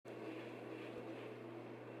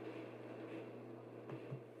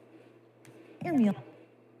Hear me.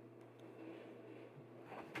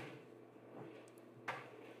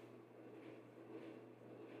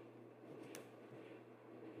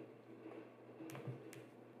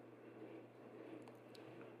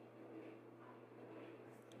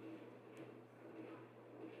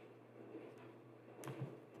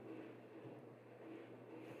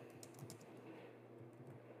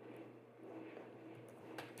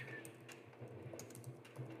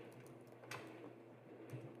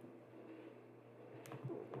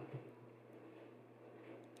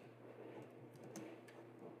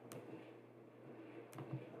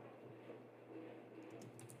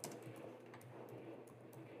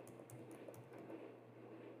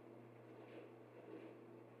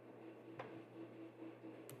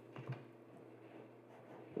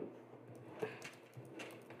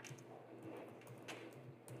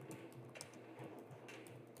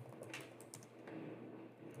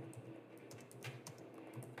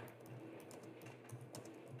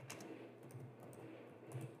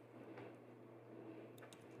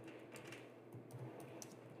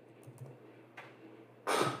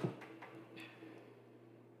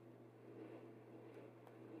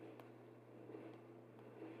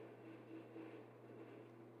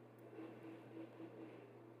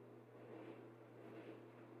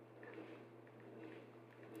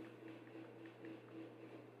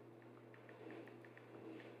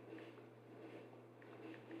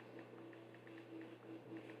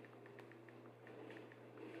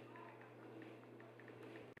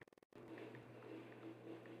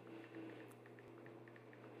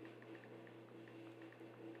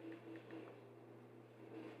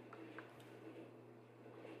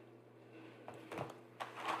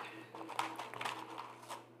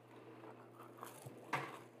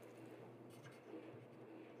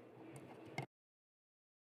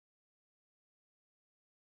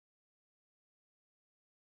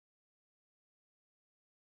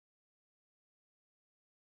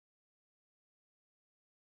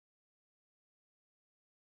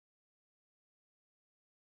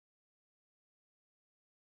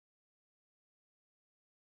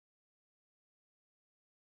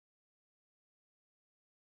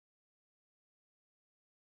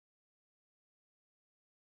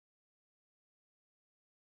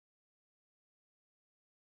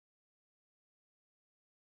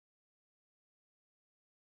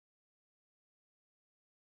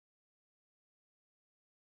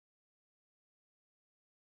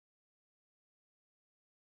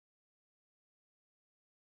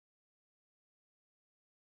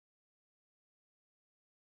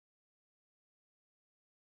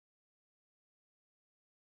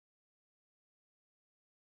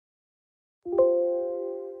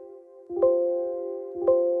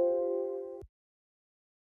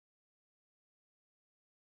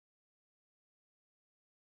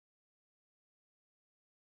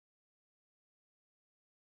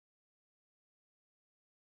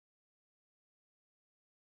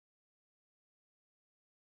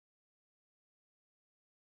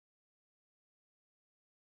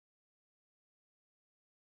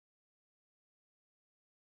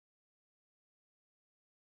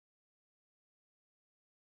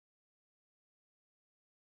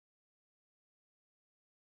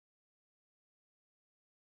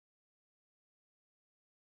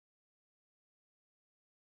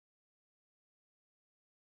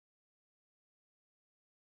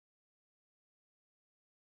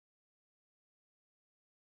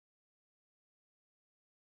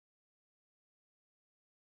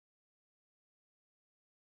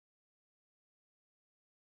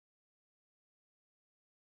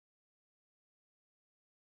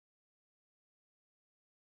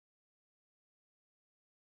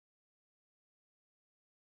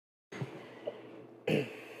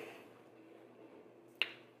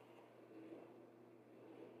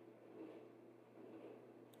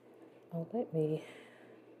 Oh, let me.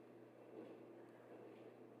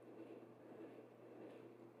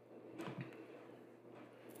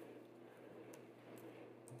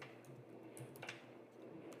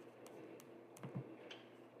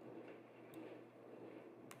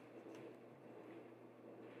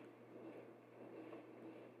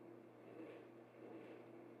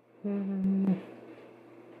 Hmm.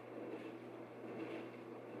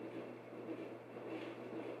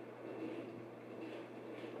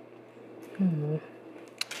 Hmm.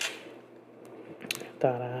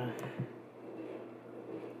 Thought I.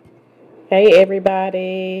 Hey,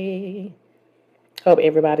 everybody. Hope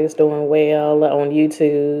everybody's doing well on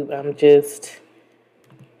YouTube.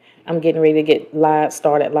 I'm getting ready to get live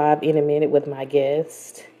started live in a minute with my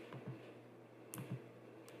guest.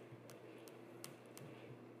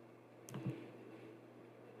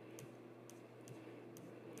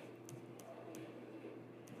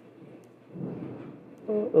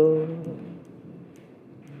 Uh-oh.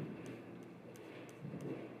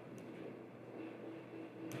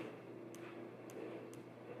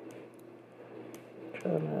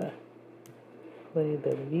 Trying to play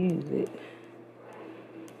the music.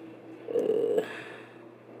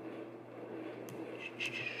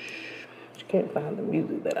 Can't find the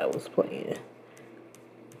music that I was playing.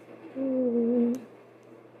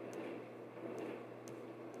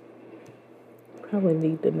 Probably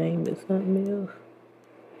need to name it something else.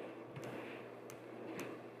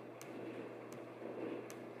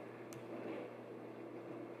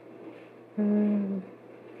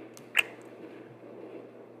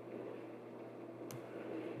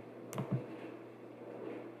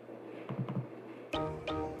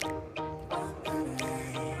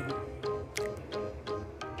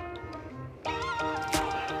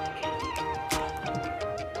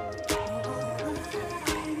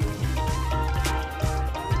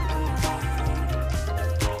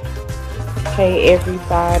 Hey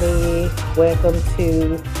everybody, welcome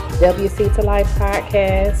to WC to Life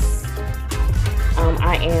podcast.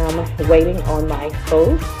 I am waiting on my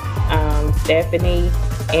host, Stephanie,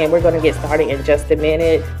 and we're going to get started in just a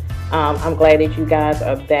minute. I'm glad that you guys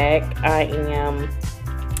are back. I am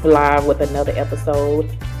live with another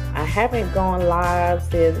episode. I haven't gone live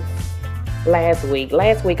since last week.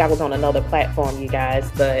 Last week I was on another platform, you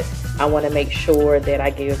guys, but I want to make sure that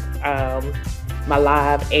I give my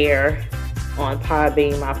live air on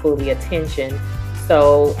Podbean my fully attention.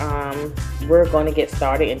 So we're going to get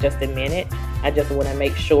started in just a minute. I just want to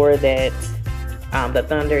make sure that the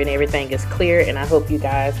thunder and everything is clear, and I hope you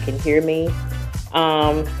guys can hear me.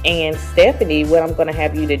 And Stephanie, what I'm going to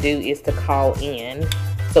have you to do is to call in.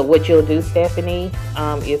 So what you'll do, Stephanie,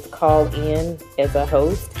 is call in as a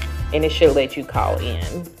host, and it should let you call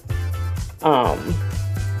in.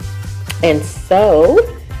 And so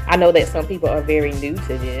I know that some people are very new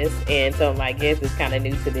to this, and so my guest is kind of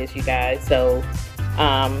new to this, you guys. So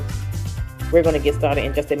we're going to get started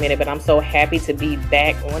in just a minute, but I'm so happy to be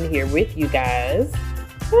back on here with you guys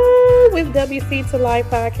with WC to Life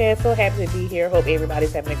podcast. So happy to be here. Hope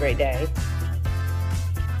everybody's having a great day.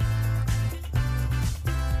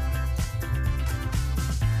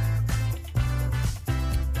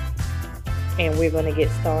 And we're going to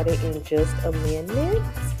get started in just a minute.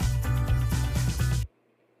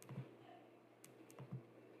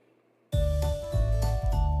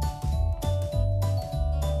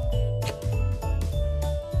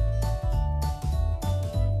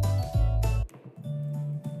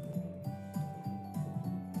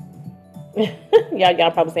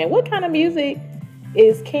 Y'all probably saying, what kind of music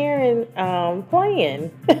is Karen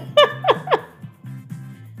playing?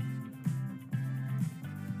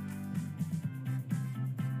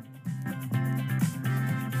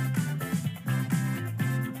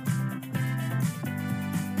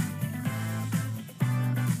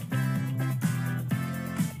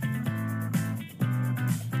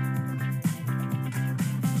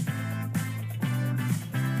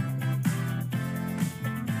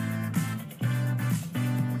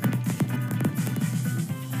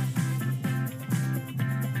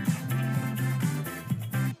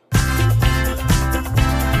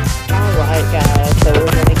 So we're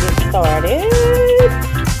going to get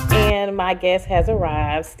started, and my guest has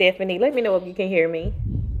arrived. Stephanie, let me know if you can hear me.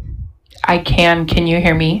 I can. Can you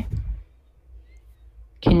hear me?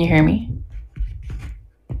 Can you hear me?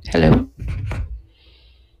 Hello?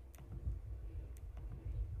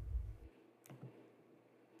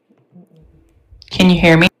 Can you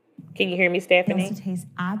hear me? Can you hear me, Stephanie? It tastes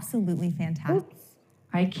absolutely fantastic. Oops.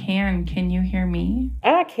 I can. Can you hear me?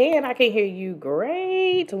 I can hear you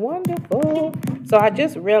great. Wonderful. So I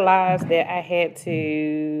just realized that I had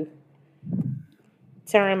to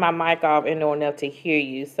turn my mic off in order enough to hear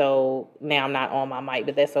you. So now I'm not on my mic,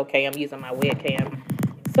 but that's okay. I'm using my webcam.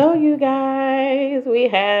 So you guys, we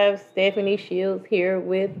have Stephanie Shields here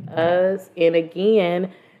with us. And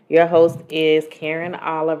again, your host is Karen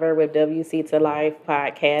Oliver with WC to Life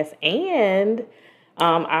podcast. And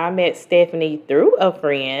I met Stephanie through a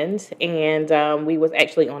friend, and we was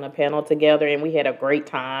actually on a panel together, and we had a great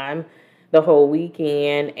time the whole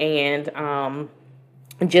weekend, and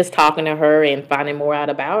just talking to her and finding more out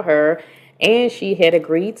about her. And she had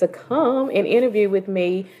agreed to come and interview with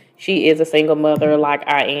me. She is a single mother like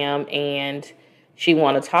I am, and she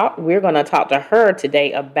want to talk. We're going to talk to her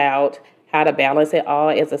today about how to balance it all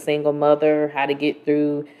as a single mother, how to get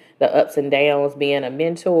through the ups and downs, being a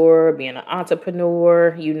mentor, being an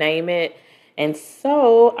entrepreneur, you name it. And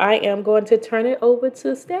so I am going to turn it over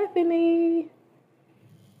to Stephanie.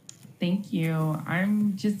 Thank you.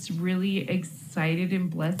 I'm just really excited and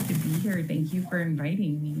blessed to be here. Thank you for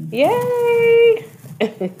inviting me. Yay!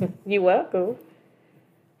 You're welcome.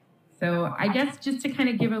 So, I guess just to kind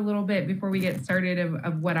of give a little bit before we get started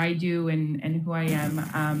of what I do and who I am,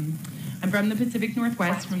 I'm from the Pacific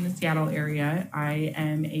Northwest, from the Seattle area. I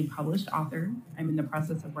am a published author. I'm in the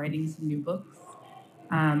process of writing some new books.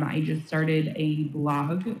 I just started a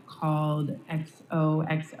blog called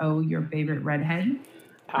XOXO Your Favorite Redhead.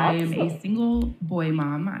 I am a Awesome. single boy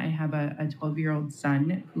mom. I have a 12-year-old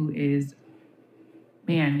son who is,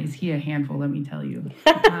 man, is he a handful, let me tell you.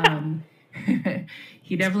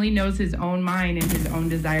 He definitely knows his own mind and his own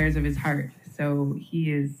desires of his heart. So he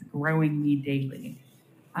is growing me daily.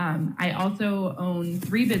 I also own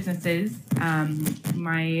 3 businesses.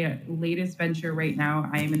 My latest venture right now,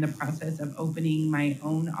 I am in the process of opening my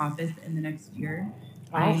own office in the next year.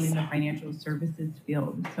 I am in the Awesome. financial services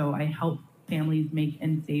field, so I help families make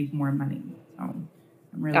and save more money. So I'm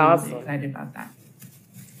really Awesome. excited about that.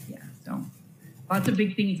 Yeah, so lots of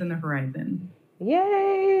big things on the horizon.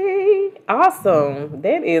 Yay! Awesome.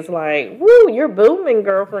 That is like, woo, you're booming,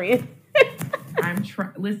 girlfriend.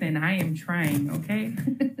 Listen, I am trying, okay?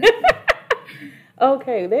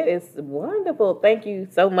 Okay, that is wonderful. Thank you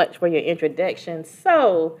so much for your introduction.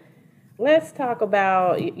 So, let's talk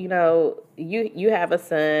about you have a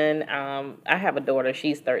son. I have a daughter.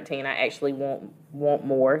 She's 13. I actually want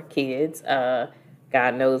more kids.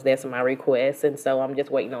 God knows that's my request, and so I'm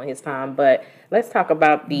just waiting on his time. But let's talk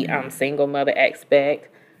about the single mother aspect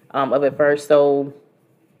of it first. So,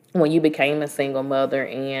 when you became a single mother,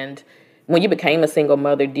 and when you became a single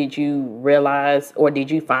mother, did you realize or did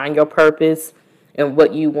you find your purpose and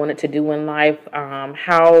what you wanted to do in life?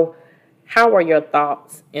 How are your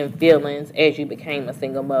thoughts and feelings as you became a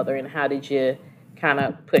single mother, and how did you kind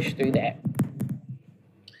of push through that?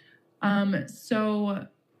 So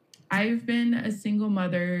I've been a single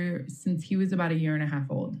mother since he was about a year and a half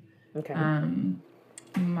old. Okay.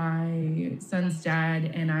 My son's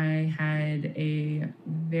dad and I had a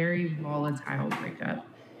very volatile breakup.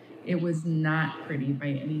 It was not pretty by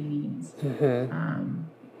any means.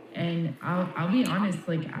 And I'll be honest,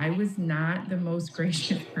 like, I was not the most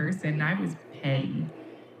gracious person. I was petty.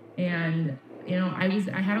 And,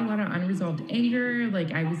 I had a lot of unresolved anger.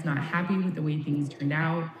 Like, I was not happy with the way things turned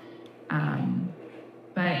out.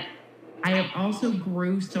 But I also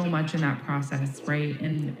grew so much in that process, right?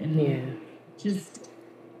 And just,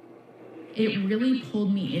 it really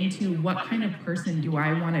pulled me into what kind of person do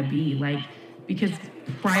I want to be? Like, because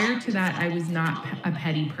prior to that, I was not a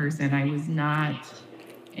petty person. I was not,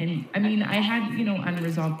 and I mean, I had,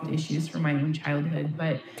 unresolved issues from my own childhood,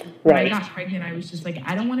 but when I got pregnant, I was just like,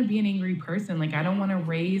 I don't want to be an angry person. Like, I don't want to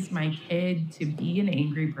raise my kid to be an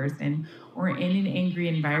angry person or in an angry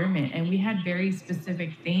environment. And we had very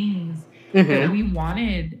specific things that we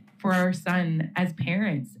wanted for our son as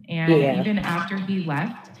parents. And even after he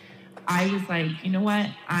left, I was like, you know what?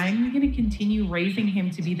 I'm going to continue raising him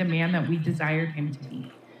to be the man that we desired him to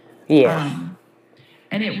be.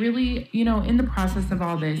 And it really, in the process of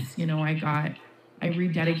all this, I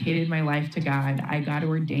rededicated my life to God. I got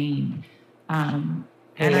ordained. And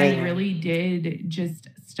I really did just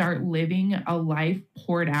start living a life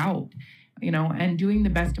poured out, and doing the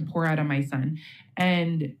best to pour out on my son.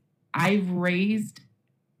 And I've raised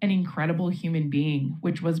an incredible human being,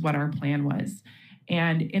 which was what our plan was.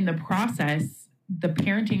 And in the process, the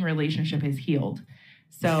parenting relationship has healed.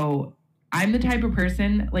 So I'm the type of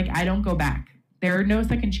person, like, I don't go back. There are no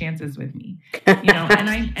second chances with me,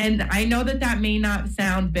 and I know that may not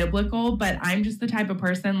sound biblical, but I'm just the type of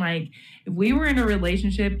person, like, if we were in a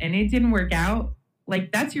relationship and it didn't work out,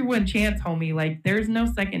 like, that's your one chance, homie. Like, there's no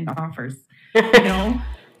second offers, and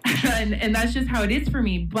that's just how it is for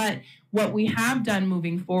me. But what we have done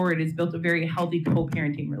moving forward is built a very healthy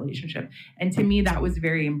co-parenting relationship. And to me, that was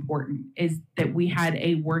very important, is that we had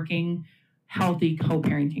a working, healthy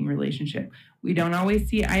co-parenting relationship. We don't always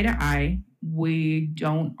see eye to eye. We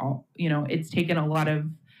don't, it's taken a lot of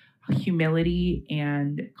humility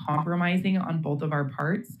and compromising on both of our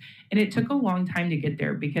parts. And it took a long time to get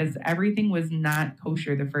there because everything was not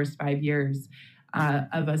kosher the first 5 years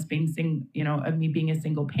of us being of me being a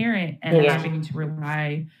single parent and having to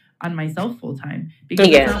rely on myself full time, because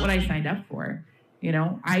that's not what I signed up for.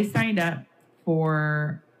 I signed up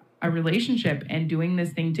for a relationship and doing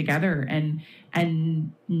this thing together and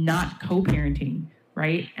not co-parenting,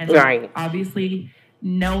 right? And obviously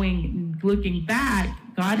looking back,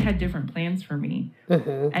 God had different plans for me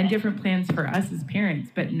and different plans for us as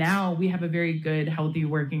parents. But now we have a very good, healthy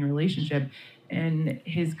working relationship. And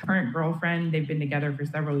his current girlfriend, they've been together for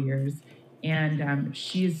several years. And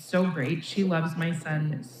she is so great. She loves my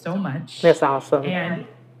son so much. That's awesome. And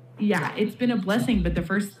yeah, it's been a blessing, but the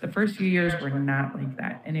first few years were not like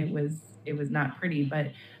that, and it was not pretty.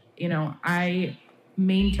 But I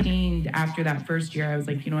maintained after that first year. I was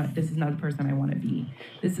like, you know what, this is not the person I want to be.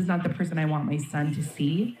 This is not the person I want my son to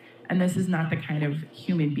see, and this is not the kind of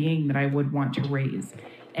human being that I would want to raise.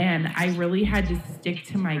 And I really had to stick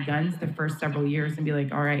to my guns the first several years and be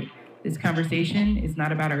like, all right, this conversation is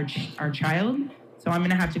not about our child, so I'm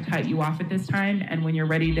going to have to cut you off at this time. And when you're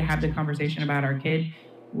ready to have the conversation about our kid,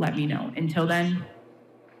 let me know. Until then,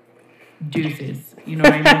 deuces. You know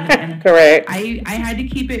what I mean? And Correct. I had to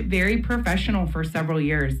keep it very professional for several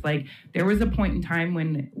years. Like, there was a point in time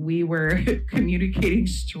when we were communicating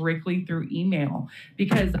strictly through email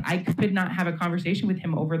because I could not have a conversation with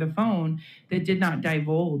him over the phone that did not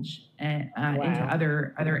divulge into Wow.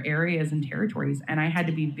 other areas and territories. And I had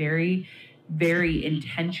to be very, very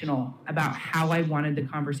intentional about how I wanted the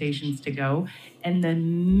conversations to go. And the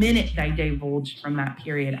minute I divulged from that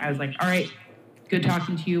period, I was like, all right, good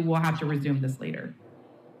talking to you. We'll have to resume this later.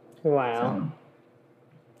 Wow.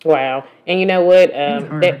 So Wow. And you know what? it was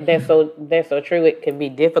hard. That's so true. It can be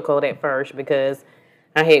difficult at first because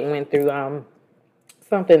I had went through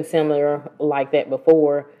something similar like that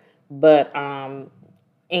before, but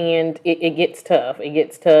and it gets tough. It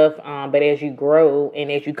gets tough. But as you grow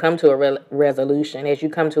and as you come to a resolution, as you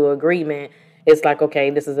come to an agreement, it's like, okay,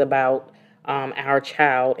 this is about our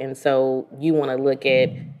child, and so you want to look at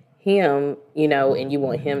him, and you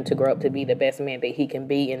want him to grow up to be the best man that he can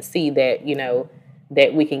be, and see that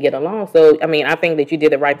that we can get along. So, I mean, I think that you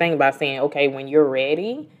did the right thing by saying, okay, when you're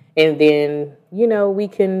ready, and then we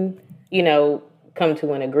can come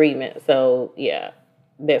to an agreement. So, yeah,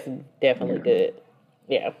 that's definitely Yeah. good.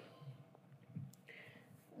 Yeah.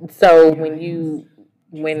 So Yeah,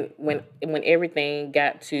 it was when everything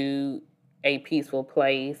got to a peaceful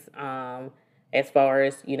place, as far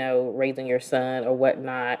as raising your son or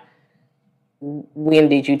whatnot, when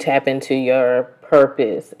did you tap into your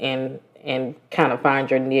purpose and kind of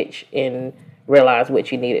find your niche and realize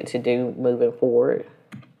what you needed to do moving forward?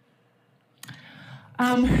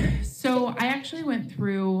 So I actually went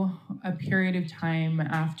through a period of time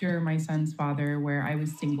after my son's father where I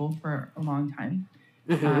was single for a long time.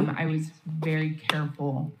 Mm-hmm. I was very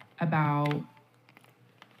careful about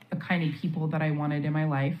the kind of people that I wanted in my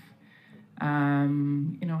life.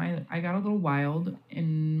 I got a little wild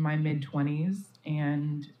in my mid 20s,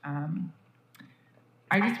 and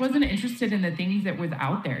I just wasn't interested in the things that was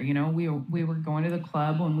out there. We were going to the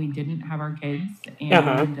club when we didn't have our kids,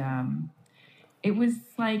 Uh-huh. and it was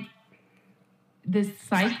like this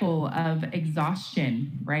cycle of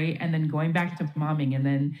exhaustion, right? And then going back to momming, and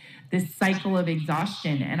then this cycle of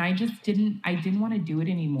exhaustion. And I didn't want to do it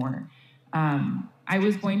anymore. I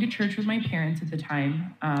was going to church with my parents at the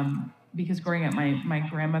time, because growing up, my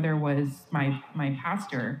grandmother was my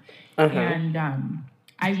pastor. Uh-huh. And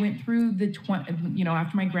I went through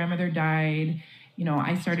after my grandmother died,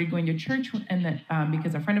 I started going to church, and that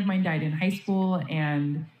because a friend of mine died in high school,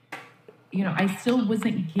 and I still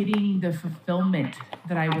wasn't getting the fulfillment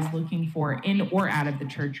that I was looking for in or out of the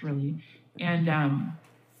church, really. And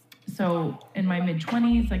so in my mid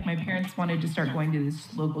 20s, like, my parents wanted to start going to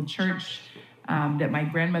this local church that my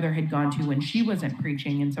grandmother had gone to when she wasn't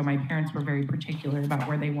preaching. And so my parents were very particular about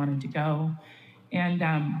where they wanted to go. And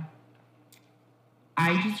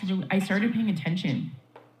I started paying attention,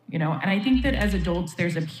 and I think that as adults,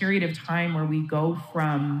 there's a period of time where we go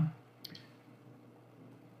from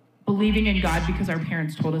believing in God because our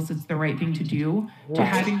parents told us it's the right thing to do, to Right.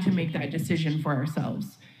 having to make that decision for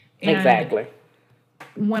ourselves. And Exactly.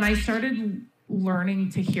 when I started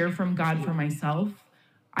learning to hear from God for myself,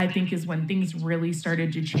 I think is when things really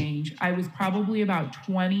started to change. I was probably about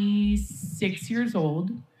 26 years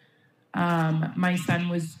old. My son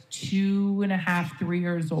was 2.5, 3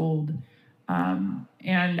 years old.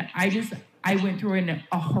 And I went through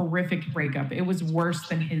a horrific breakup. It was worse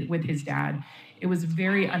than with his dad. It was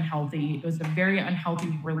very unhealthy. It was a very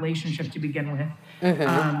unhealthy relationship to begin with.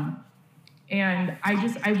 Mm-hmm. And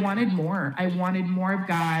I wanted more. I wanted more of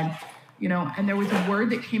God, and there was a word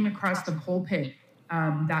that came across the pulpit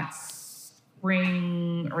that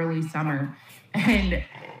spring, early summer. And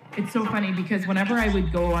it's so funny because whenever I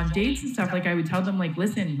would go on dates and stuff, like, I would tell them, like,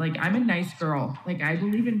 listen, like, I'm a nice girl. Like, I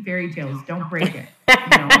believe in fairy tales. Don't break it,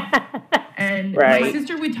 you know? And my Right.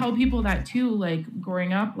 sister would tell people that too, like,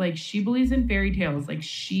 growing up, like, she believes in fairy tales. Like,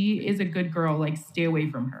 she is a good girl. Like, stay away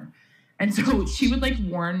from her. And so she would, like,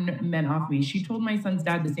 warn men off me. She told my son's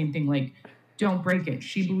dad the same thing, like, don't break it.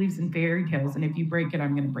 She believes in fairy tales. And if you break it,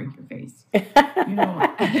 I'm going to break your face.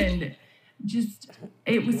 And just,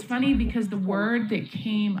 it was funny because the word that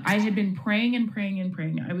came, I had been praying and praying and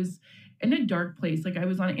praying. I was in a dark place. Like I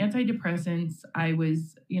was on antidepressants. I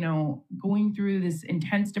was, going through this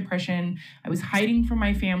intense depression. I was hiding from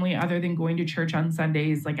my family other than going to church on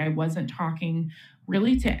Sundays. Like I wasn't talking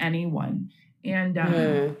really to anyone. And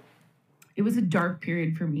it was a dark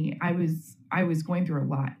period for me. I was going through a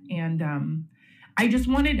lot. And I just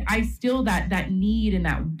wanted, I still, that need and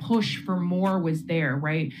that push for more was there,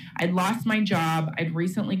 right? I'd lost my job. I'd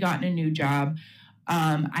recently gotten a new job.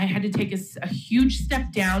 I had to take a huge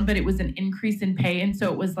step down, but it was an increase in pay. And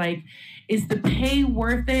so it was like, is the pay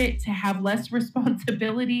worth it to have less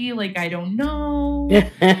responsibility? Like, I don't know.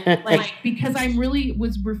 Like, because I was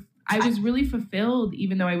really fulfilled,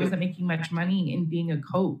 even though I wasn't making much money in being a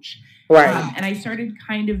coach. Right. And I started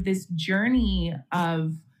kind of this journey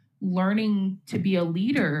of learning to be a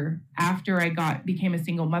leader after I became a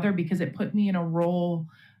single mother, because it put me in a role,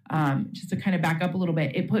 just to kind of back up a little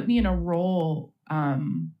bit, it put me in a role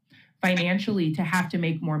financially to have to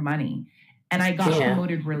make more money. And I got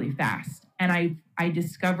promoted really fast. And I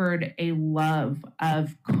discovered a love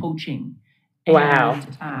of coaching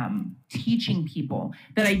and teaching people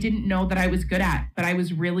that I didn't know that I was good at, but I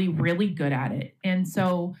was really, really good at it. And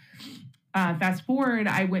so fast forward,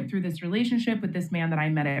 I went through this relationship with this man that I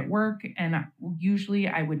met at work. And usually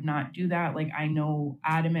I would not do that. Like I know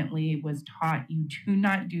adamantly was taught you do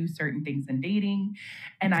not do certain things in dating.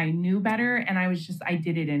 And I knew better. And I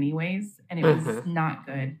did it anyways. And it was not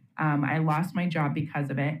good. I lost my job because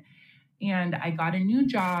of it. And I got a new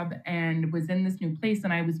job and was in this new place,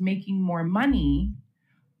 and I was making more money,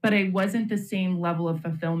 but I wasn't the same level of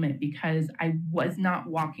fulfillment because I was not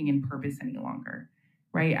walking in purpose any longer.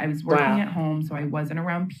 Right. I was working at home, so I wasn't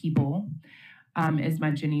around people as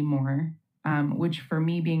much anymore, which for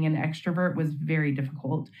me, being an extrovert, was very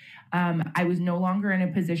difficult. I was no longer in a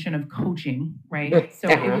position of coaching. Right. So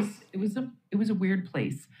it was a weird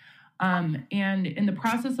place. And in the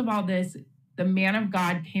process of all this, the man of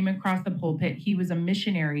God came across the pulpit. He was a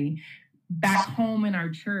missionary back home in our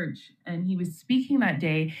church, and he was speaking that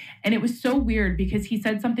day. And it was so weird because he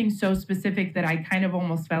said something so specific that I kind of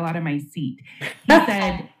almost fell out of my seat. He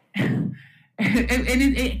said, and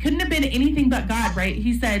it couldn't have been anything but God, right?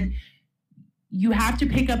 He said, you have to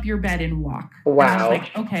pick up your bed and walk. Wow. And I was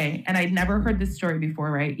like, okay. And I'd never heard this story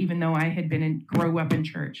before, right? Even though I had grew up in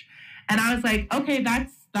church. And I was like, okay,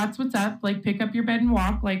 that's what's up. Like, pick up your bed and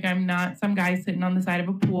walk. Like, I'm not some guy sitting on the side of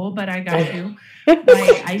a pool, but I got you.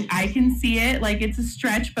 Like, I can see it. Like, it's a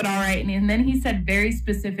stretch, but all right. And then he said very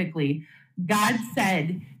specifically, God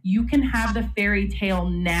said, you can have the fairy tale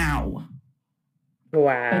now.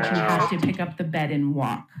 Wow. But you have to pick up the bed and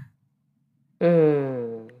walk.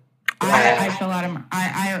 Wow. I fell out of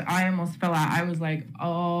I almost fell out. I was like,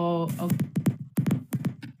 oh.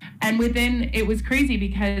 And it was crazy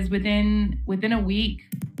because within a week,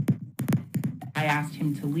 I asked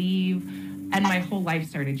him to leave, and my whole life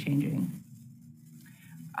started changing.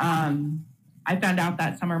 I found out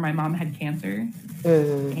that summer my mom had cancer,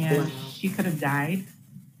 and she could have died.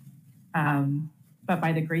 But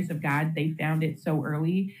by the grace of God, they found it so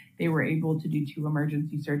early, they were able to do 2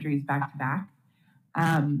 emergency surgeries back to back.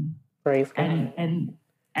 Praise God.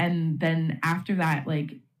 And then after that,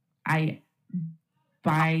 like,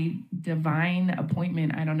 by divine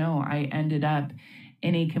appointment, I don't know, I ended up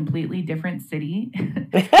in a completely different city.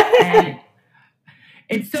 And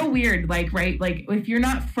it's so weird, like, right? Like, if you're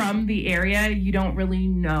not from the area, you don't really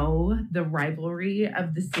know the rivalry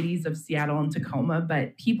of the cities of Seattle and Tacoma.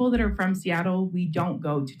 But people that are from Seattle, we don't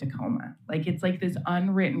go to Tacoma. Like, it's like this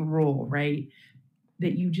unwritten rule, right?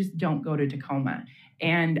 That you just don't go to Tacoma.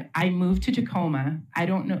 And I moved to Tacoma. I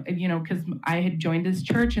don't know, because I had joined this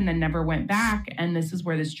church and then never went back. And this is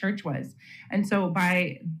where this church was. And so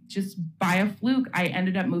by a fluke, I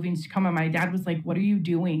ended up moving to Tacoma. My dad was like, what are you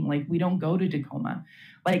doing? Like, we don't go to Tacoma.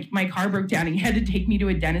 Like, my car broke down and he had to take me to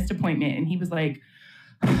a dentist appointment. And he was like,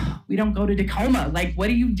 we don't go to Tacoma. Like, what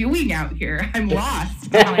are you doing out here? I'm lost.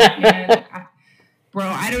 I'm like, man, bro,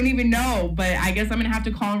 I don't even know, but I guess I'm going to have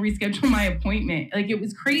to call and reschedule my appointment. Like, it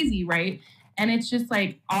was crazy, right? And it's just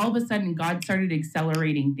like, all of a sudden, God started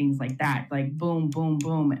accelerating things like that, like boom, boom,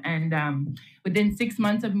 boom. And within 6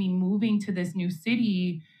 months of me moving to this new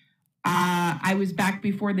city, I was back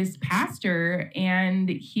before this pastor, and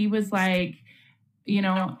he was like,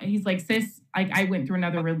 he's like, sis, like, I went through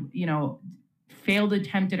another, failed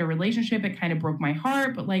attempt at a relationship. It kind of broke my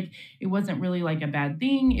heart, but like, it wasn't really like a bad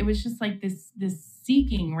thing. It was just like this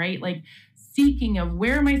seeking, right? Like, seeking of,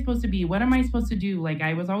 where am I supposed to be? What am I supposed to do? Like,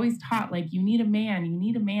 I was always taught, like, you need a man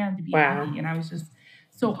to be happy. And I was just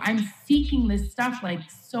So I'm seeking this stuff like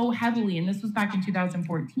so heavily. And this was back in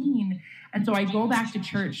 2014. And so I go back to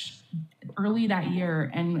church early that year,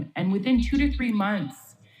 and within 2 to 3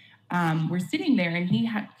 months, we're sitting there, and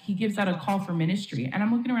he gives out a call for ministry, and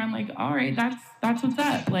I'm looking around like, all right, that's what's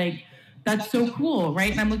up, like that's so cool,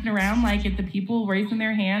 right? And I'm looking around like at the people raising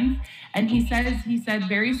their hands, and he said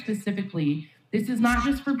very specifically, this is not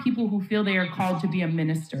just for people who feel they are called to be a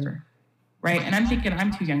minister, right? And I'm thinking,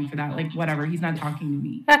 I'm too young for that, like whatever, he's not talking to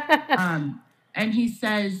me. And he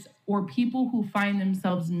says, or people who find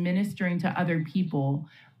themselves ministering to other people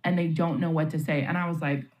and they don't know what to say. And I was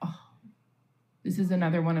like, oh, this is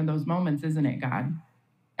another one of those moments, isn't it, God?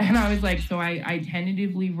 And I was like, so I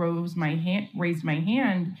tentatively raised my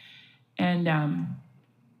hand, and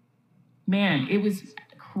man, it was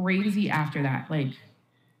crazy after that. Like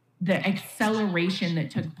the acceleration that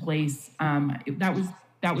took place. That was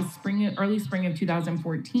early spring of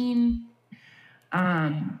 2014.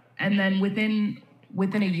 And then within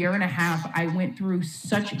a year and a half, I went through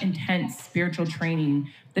such intense spiritual training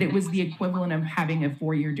that it was the equivalent of having a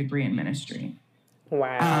 4-year degree in ministry.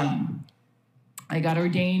 Wow. I got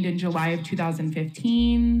ordained in July of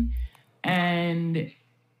 2015, and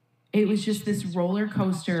it was just this roller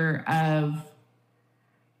coaster of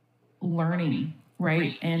learning,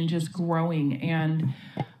 right? And just growing. And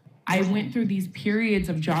I went through these periods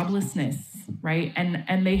of joblessness, right?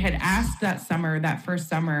 And they had asked that first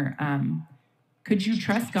summer, could you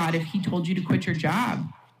trust God if he told you to quit your job?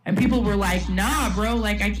 And people were like, nah, bro,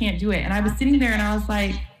 like I can't do it. And I was sitting there and I was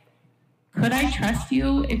like, could I trust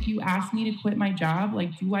you if you asked me to quit my job?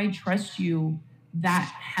 Like, do I trust you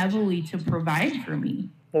that heavily to provide for me?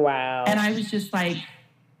 Wow. And I was just like,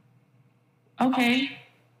 okay,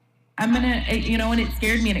 I'm going to, and it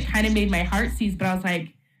scared me and it kind of made my heart seize, but I was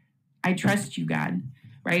like, I trust you, God,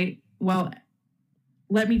 right? Well,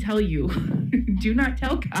 let me tell you, do not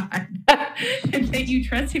tell God that you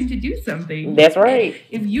trust him to do something. That's right.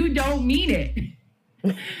 If you don't mean it.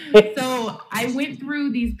 So I went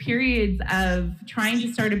through these periods of trying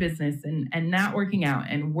to start a business and not working out,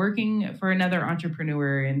 and working for another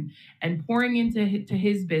entrepreneur, and pouring into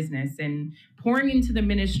his business, and pouring into the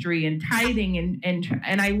ministry, and tithing,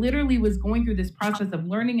 and I literally was going through this process of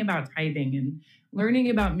learning about tithing, and learning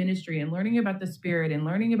about ministry, and learning about the Spirit, and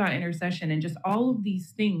learning about intercession, and just all of these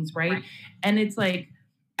things, right? And it's like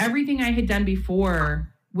everything I had done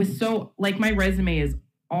before was so, like, my resume is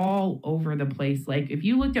all over the place. Like, if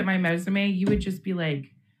you looked at my resume, you would just be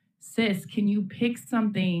like, sis, can you pick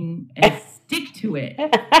something and stick to it?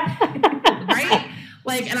 Right?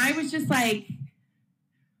 Like, and I was just like,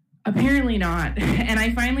 apparently not. And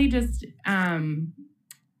I finally just,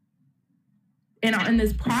 in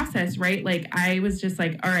this process, right? Like, I was just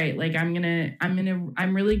like, all right, like, I'm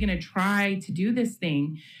really gonna try to do this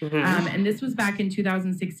thing. Mm-hmm. And this was back in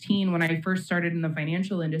 2016 when I first started in the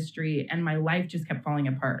financial industry, and my life just kept falling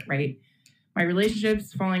apart, right? My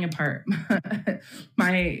relationships falling apart,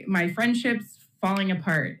 my friendships falling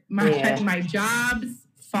apart, my jobs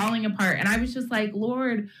falling apart. And I was just like,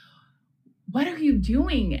 Lord, what are you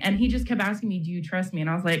doing? And he just kept asking me, do you trust me? And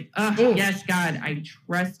I was like, yes, God, I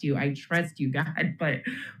trust you. I trust you, God. But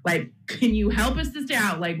like, can you help us this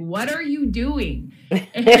out? Like, what are you doing?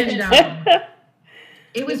 And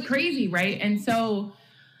it was crazy, right? And so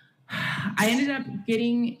I ended up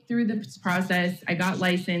getting through this process. I got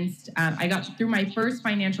licensed. I got through my first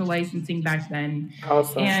financial licensing back then.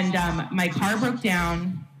 Awesome. And my car broke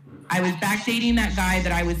down. I was back dating that guy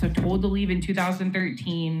that I was told to leave in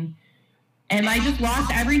 2013. And I just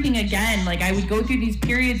lost everything again. Like, I would go through these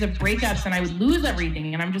periods of breakups and I would lose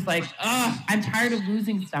everything. And I'm just like, I'm tired of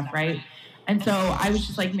losing stuff, right? And so I was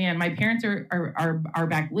just like, man, my parents are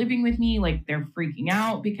back living with me. Like, they're freaking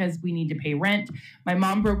out because we need to pay rent. My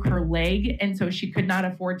mom broke her leg, and so she could not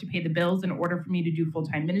afford to pay the bills in order for me to do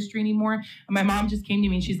full-time ministry anymore. And my mom just came to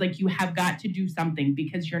me and she's like, you have got to do something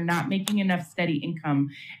because you're not making enough steady income.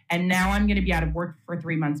 And now I'm going to be out of work for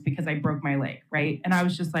 3 months because I broke my leg, right? And I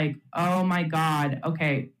was just like, oh my God,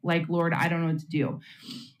 okay, like, Lord, I don't know what to do.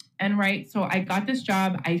 And right, so I got this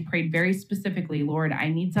job. I prayed very specifically, Lord, I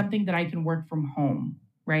need something that I can work from home,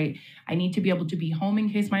 right? I need to be able to be home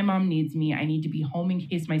in case my mom needs me. I need to be home in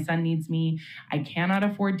case my son needs me. I cannot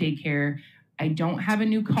afford daycare. I don't have a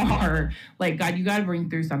new car. Like, God, you got to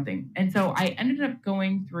bring through something. And so I ended up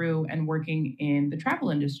going through and working in the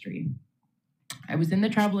travel industry. I was in the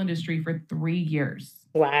travel industry for 3 years.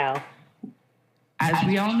 Wow. As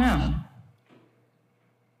we all know,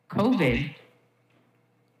 COVID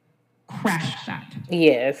crashed that.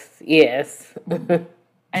 Yes.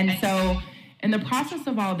 And so in the process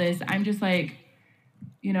of all this, I'm just like,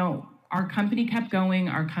 our company kept going.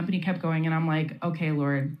 And I'm like, okay,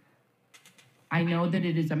 Lord, I know that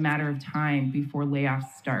it is a matter of time before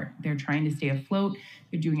layoffs start. They're trying to stay afloat.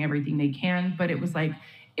 They're doing everything they can. But it was like,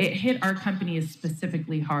 it hit our company as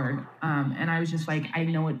specifically hard. And I was just like, I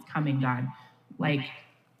know it's coming, God. Like,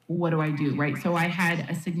 what do I do? Right. So I had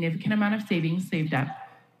a significant amount of savings saved up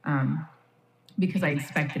because I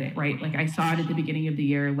expected it. Right. Like I saw it at the beginning of the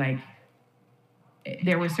year. Like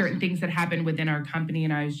there were certain things that happened within our company.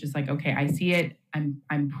 And I was just like, okay, I see it.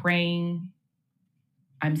 I'm praying.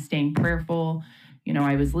 I'm staying prayerful.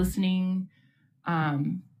 I was listening.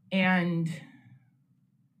 And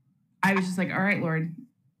I was just like, all right, Lord,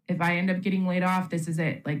 if I end up getting laid off, this is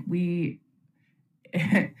it. Like we're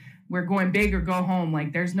going big or go home.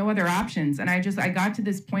 Like there's no other options. And I got to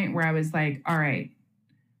this point where I was like, all right,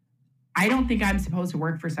 I don't think I'm supposed to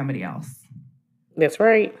work for somebody else. That's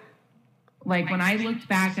right. Like when I looked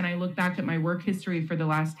back at my work history for the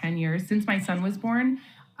last 10 years, since my son was born,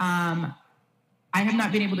 I have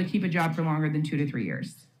not been able to keep a job for longer than 2 to 3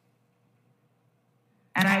 years.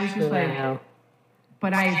 And I was just like,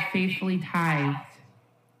 but I have faithfully tithed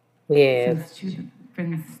since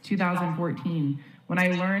 2014. When I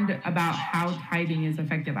learned about how tithing is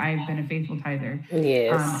effective, I've been a faithful tither.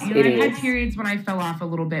 Yes, I've had periods when I fell off a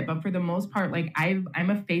little bit, but for the most part, like I'm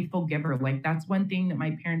a faithful giver. Like that's one thing that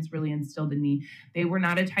my parents really instilled in me. They were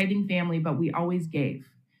not a tithing family, but we always gave.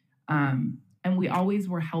 And we always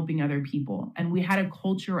were helping other people. And we had a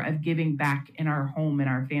culture of giving back in our home and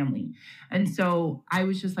our family. And so I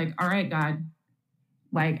was just like, all right, God,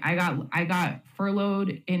 like I got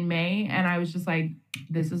furloughed in May and I was just like,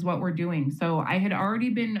 this is what we're doing. So I had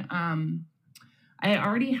already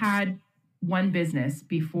had one business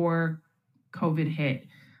before COVID hit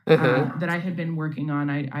that I had been working on.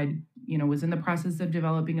 I was in the process of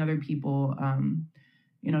developing other people,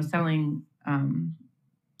 selling,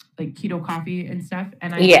 like keto coffee and stuff.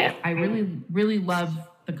 And I really, really love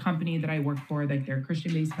the company that I work for. Like they're a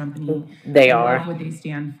Christian-based company. I love what they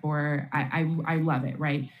stand for. I love it.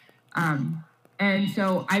 Right. And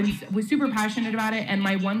so I was super passionate about it. And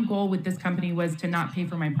my one goal with this company was to not pay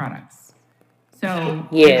for my products. So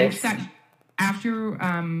after,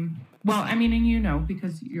 and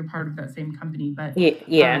because you're part of that same company, but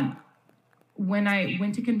when I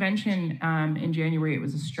went to convention in January, it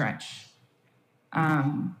was a stretch.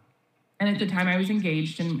 And at the time I was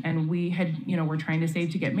engaged and we had, we're trying to save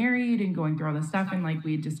to get married and going through all this stuff. And like,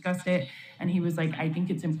 we had discussed it and he was like, I think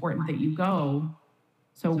it's important that you go.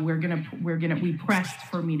 So we pressed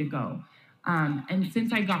for me to go. And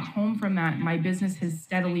since I got home from that, my business has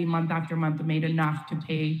steadily month after month made enough to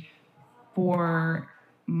pay for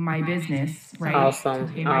my business, right? Awesome.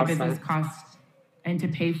 To pay my business costs and to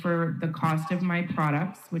pay for the cost of my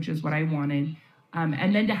products, which is what I wanted.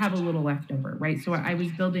 And then to have a little leftover, right? So I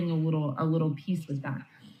was building a little piece with that.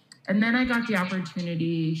 And then I got the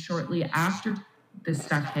opportunity shortly after this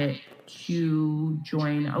stuff hit to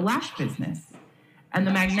join a lash business. And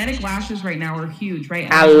the magnetic lashes right now are huge, right?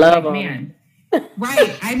 And I love them. Man,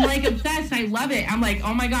 right. I'm like obsessed. I love it. I'm like,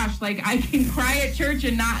 oh my gosh, like I can cry at church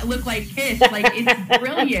and not look like Kiss. Like it's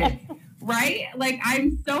brilliant, right? Like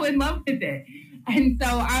I'm so in love with it. And so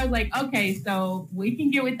I was like, okay, so we can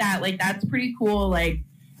get with that. Like, that's pretty cool. Like,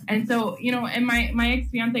 and so, and my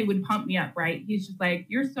ex-fiance would pump me up, right? He's just like,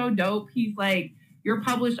 you're so dope. He's like, you're a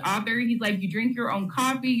published author. He's like, you drink your own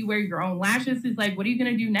coffee, you wear your own lashes. He's like, what are you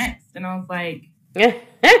going to do next? And I was like,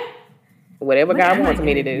 whatever God wants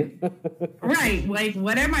me to do. Right. Like,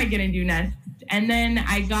 what am I going to do next? And then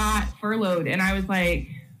I got furloughed and I was like,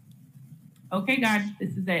 okay, God,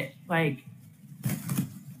 this is it. Like,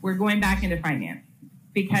 we're going back into finance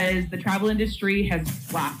because the travel industry has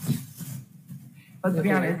flopped. Let's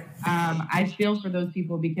be honest. I feel for those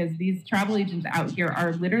people because these travel agents out here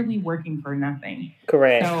are literally working for nothing.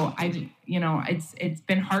 Correct. So it's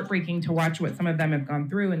been heartbreaking to watch what some of them have gone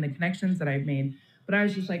through and the connections that I've made. But I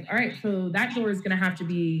was just like, all right, so that door is going to have to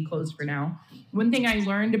be closed for now. One thing I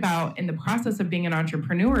learned about in the process of being an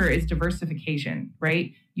entrepreneur is diversification,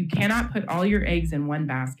 right? You cannot put all your eggs in one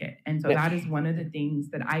basket. And so that is one of the things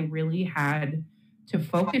that I really had to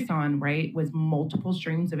focus on, right, was multiple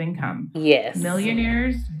streams of income. Yes.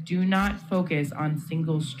 Millionaires do not focus on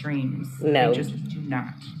single streams. No. They just do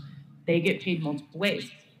not. They get paid multiple ways.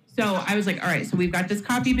 So I was like, all right, so we've got this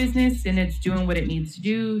copy business and it's doing what it needs to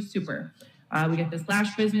do. Super. We got this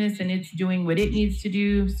lash business and it's doing what it needs to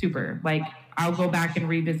do. Super. Like, I'll go back and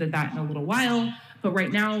revisit that in a little while. But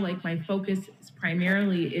right now, like, my focus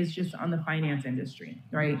primarily is just on the finance industry,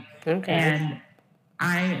 right? Okay. And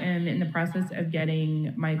I am in the process of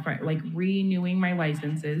getting renewing my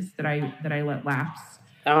licenses that I let lapse.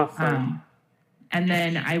 Awesome. And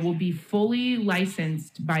then I will be fully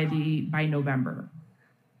licensed by November.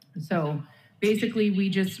 So basically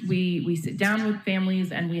we sit down with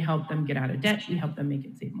families and we help them get out of debt. We help them make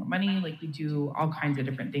and save more money. Like, we do all kinds of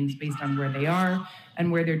different things based on where they are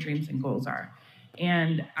and where their dreams and goals are.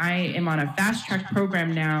 And I am on a fast track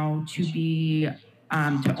program now to be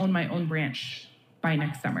to own my own branch by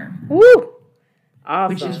next summer. Woo!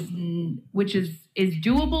 Awesome. Which is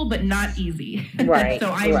doable, but not easy. Right.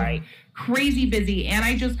 So I'm crazy busy, and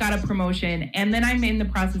I just got a promotion, and then I'm in the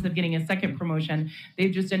process of getting a second promotion.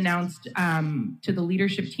 They've just announced to the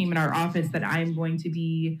leadership team in our office that I'm going to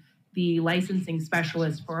be the licensing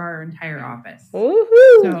specialist for our entire office.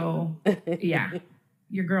 Woohoo! So yeah,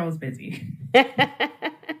 your girl is busy.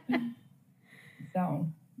 So.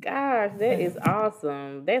 Gosh, that is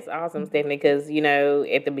awesome. That's awesome, Stephanie, because,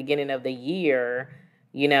 at the beginning of the year,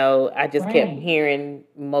 I just kept hearing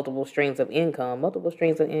multiple streams of income. And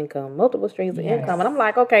I'm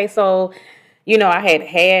like, okay, so, I had,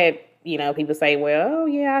 people say, well, oh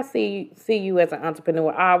yeah, I see you as an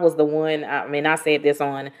entrepreneur. I was the one, I said this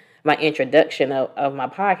on my introduction of my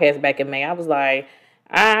podcast back in May. I was like,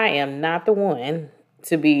 I am not the one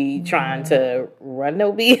to be trying to run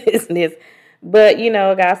no business. But,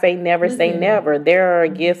 God say never say never. There are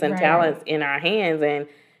gifts and talents in our hands. And,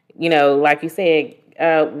 like you said,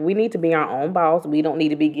 we need to be our own boss. We don't need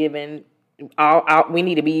to be given we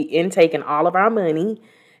need to be intaking all of our money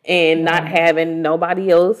and not having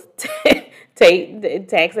nobody else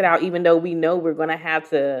tax it out, even though we know we're going to have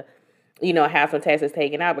to, have some taxes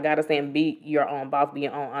taken out. But God is saying be your own boss, be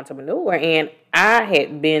your own entrepreneur. And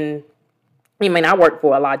I work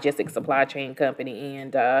for a logistics supply chain company,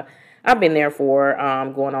 and I've been there for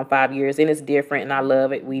going on 5 years, and it's different, and I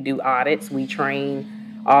love it. We do audits, we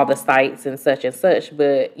train all the sites and such,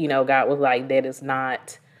 but, God was like, that is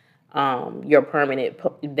not your permanent,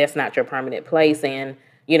 that's not your permanent place. And,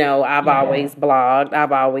 I've always blogged,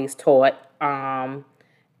 I've always taught, and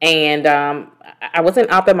I was in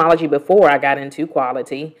ophthalmology before I got into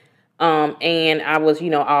quality. And I was,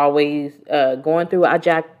 always going through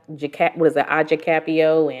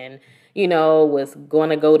IJCAPIO, and was going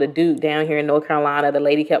to go to Duke down here in North Carolina. The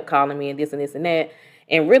lady kept calling me and this and this and that.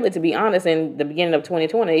 And really, to be honest, in the beginning of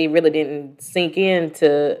 2020, it really didn't sink in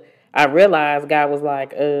I realized God was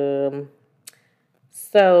like,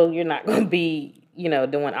 so you're not going to be,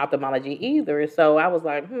 doing ophthalmology either. So I was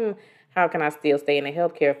like, how can I still stay in the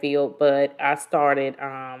healthcare field? But I started,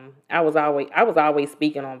 I was always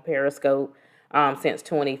speaking on Periscope since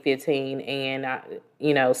 2015, and I,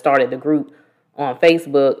 started the group on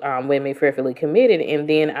Facebook, Women Fearfully Committed, and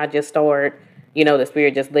then I just started, the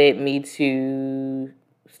Spirit just led me to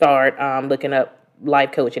start looking up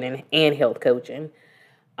life coaching and health coaching.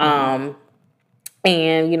 And,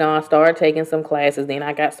 I started taking some classes, then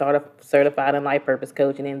I got certified in life purpose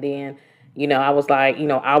coaching, and then, I was like,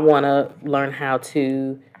 I want to learn how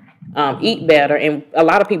to eat better. And a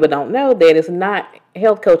lot of people don't know that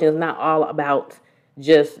health coaching is not all about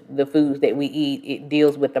just the foods that we eat. It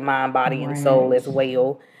deals with the mind, body, and soul as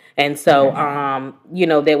well. And so,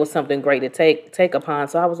 there was something great to take upon.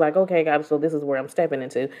 So I was like, okay, God, so this is where I'm stepping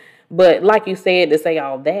into. But like you said, to say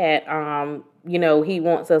all that, he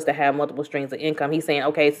wants us to have multiple streams of income. He's saying,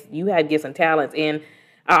 okay, so you have gifts and talents. And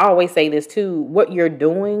I always say this too, what you're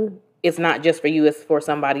doing, it's not just for you, it's for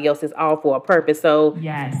somebody else. It's all for a purpose. So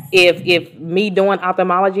if me doing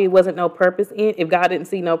ophthalmology wasn't no purpose if God didn't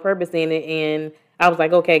see no purpose in it, and I was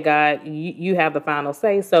like, okay, God, you have the final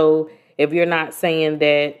say. So if you're not saying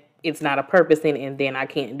that it's not a purpose in it, and then I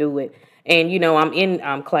can't do it. And, I'm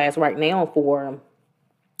in class right now for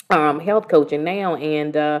health coaching now,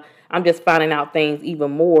 and I'm just finding out things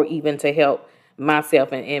even more, even to help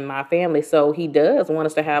myself and my family. So he does want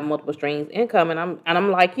us to have multiple streams of income, and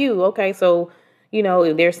I'm like you, okay, so,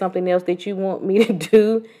 if there's something else that you want me to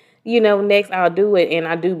do, next I'll do it. And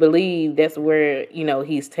I do believe that's where,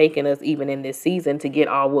 he's taking us even in this season to get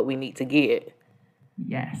all what we need to get.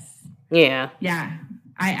 Yes. Yeah. Yeah.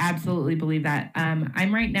 I absolutely believe that. I'm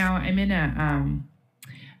in a,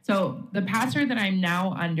 so the pastor that I'm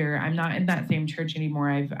now under, I'm not in that same church anymore.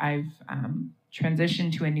 I've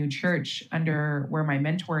transitioned to a new church under where my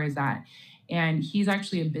mentor is at. And he's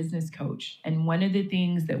actually a business coach. And one of the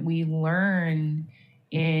things that we learned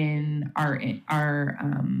in our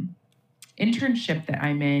internship that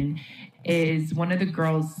I'm in is one of the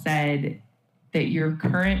girls said that your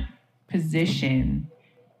current position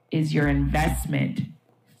is your investment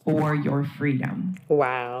for your freedom.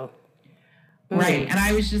 Wow. Right. And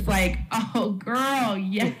I was just like, oh, girl,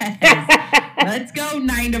 yes. Let's go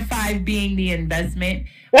 9 to 5 being the investment.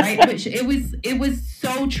 Right. But it was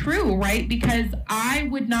so true. Right. Because I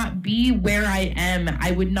would not be where I am.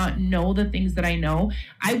 I would not know the things that I know.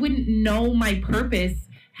 I wouldn't know my purpose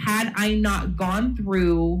had I not gone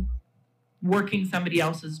through working somebody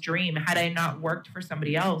else's dream, had I not worked for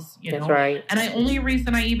somebody else, you know? That's right. And the only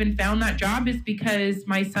reason I even found that job is because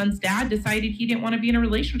my son's dad decided he didn't want to be in a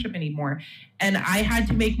relationship anymore. And I had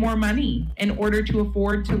to make more money in order to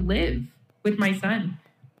afford to live with my son,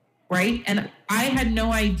 right? And I had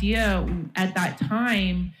no idea at that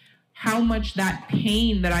time how much that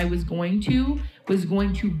pain that I was going to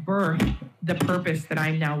birth the purpose that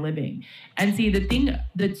I'm now living. And see, the thing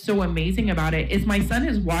that's so amazing about it is my son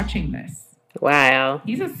is watching this. Wow.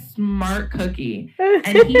 He's a smart cookie.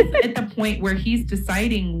 And he's at the point where he's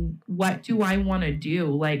deciding, what do I want to do?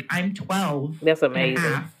 Like, I'm 12. That's amazing.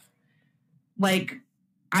 And a half. Like,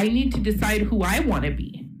 I need to decide who I want to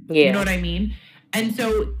be. Yeah. You know what I mean? And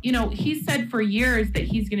so, you know, he said for years that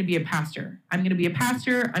he's going to be a pastor. I'm going to be a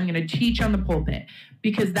pastor. I'm going to teach on the pulpit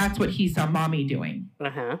because that's what he saw mommy doing.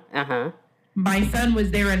 My son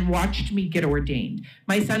was there and watched me get ordained.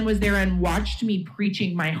 My son was there and watched me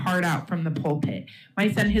preaching my heart out from the pulpit.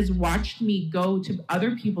 My son has watched me go to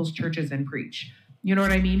other people's churches and preach. You know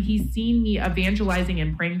what I mean? He's seen me evangelizing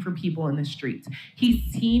and praying for people in the streets. He's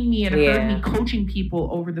seen me and heard me coaching people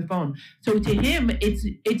over the phone. So to him,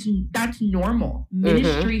 that's normal.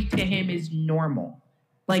 Ministry to him is normal.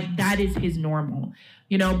 Like, that is his normal,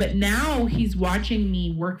 you know, but now he's watching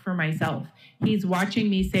me work for myself. He's watching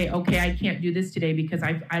me say, okay, I can't do this today because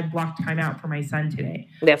I've blocked time out for my son today.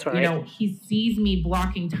 That's right. You know, he sees me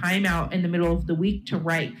blocking time out in the middle of the week to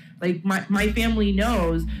write. Like, my family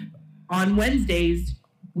knows on Wednesdays,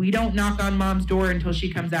 we don't knock on mom's door until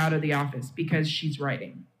she comes out of the office because she's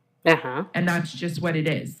writing. And that's just what it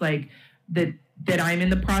is. Like, that I'm in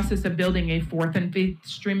the process of building a 4th and 5th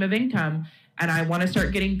stream of income. And I want to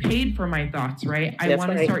start getting paid for my thoughts, right? I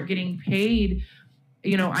want to start getting paid.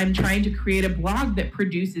 You know, I'm trying to create a blog that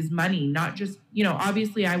produces money, not just, you know,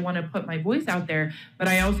 obviously I want to put my voice out there, but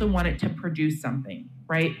I also want it to produce something,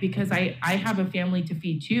 right? Because I have a family to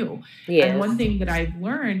feed too. Yes. And one thing that I've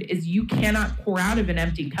learned is you cannot pour out of an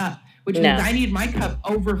empty cup, which means I need my cup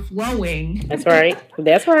overflowing. That's right.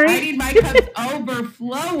 That's right. I need my cups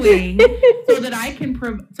overflowing so that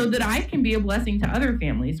I can be a blessing to other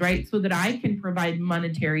families, right? So that I can provide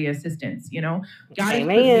monetary assistance. You know, God has put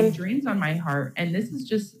big dreams on my heart, and this is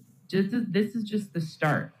just the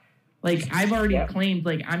start. Like, I've already claimed,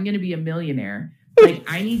 like, I'm going to be a millionaire. Like,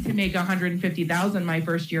 I need to make $150,000 my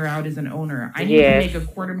first year out as an owner. I need to make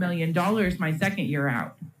 $250,000 my second year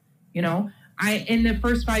out. You know. In the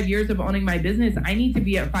first 5 years of owning my business, I need to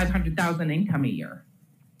be at $500,000 income a year.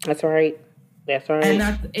 That's right. That's right.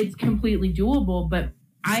 And it's completely doable, but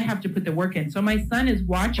I have to put the work in. So my son is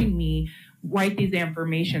watching me write these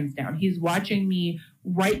affirmations down. He's watching me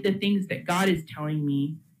write the things that God is telling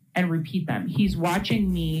me and repeat them. He's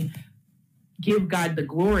watching me give God the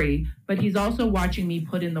glory, but he's also watching me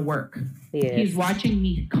put in the work. Yes. He's watching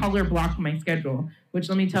me color block my schedule, which,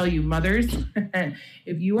 let me tell you, mothers,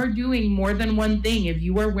 if you are doing more than one thing, if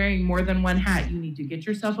you are wearing more than one hat, you need to get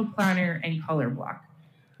yourself a planner and color block.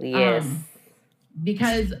 Yes.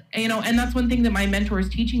 Because, you know, and that's one thing that my mentor is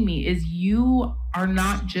teaching me is you are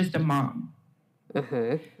not just a mom.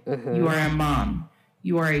 You are a mom.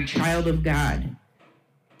 You are a child of God.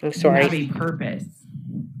 That's right. You have a purpose.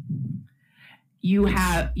 You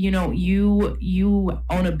have, you know, you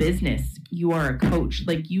own a business. You are a coach.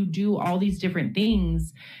 Like, you do all these different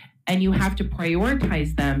things and you have to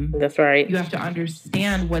prioritize them. That's right. You have to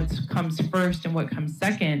understand what comes first and what comes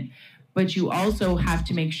second, but you also have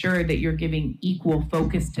to make sure that you're giving equal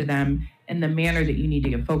focus to them in the manner that you need to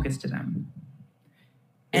give focus to them.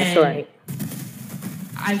 That's right.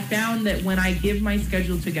 I found that when I give my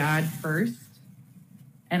schedule to God first,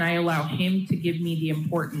 and I allow him to give me the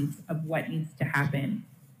importance of what needs to happen,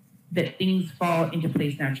 that things fall into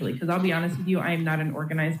place naturally. Because I'll be honest with you, I am not an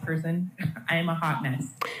organized person. I am a hot mess.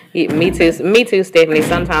 Yeah, me too, Stephanie.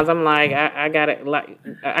 Sometimes I'm like, I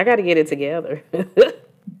gotta get it together.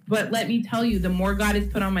 But let me tell you, the more God has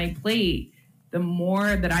put on my plate, the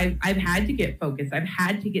more that I've had to get focused. I've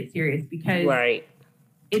had to get serious because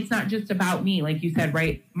it's not just about me, like you said,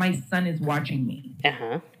 right? My son is watching me.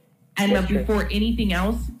 And before anything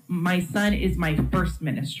else, my son is my first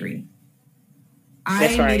ministry.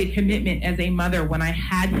 I made a commitment as a mother when I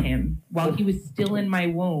had him while he was still in my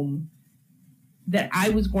womb that I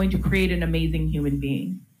was going to create an amazing human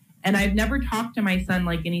being. And I've never talked to my son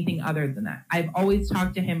like anything other than that. I've always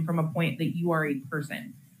talked to him from a point that you are a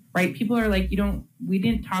person. right? People are like, we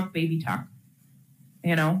didn't talk baby talk,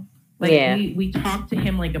 you know? Like Yeah. we talk to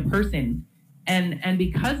him like a person. And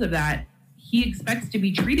because of that, he expects to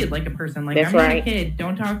be treated like a person. Like, That's I'm not right. a kid.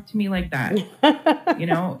 Don't talk to me like that. You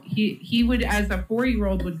know, he would, as a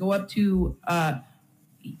 4-year-old, would go up to,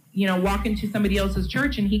 walk into somebody else's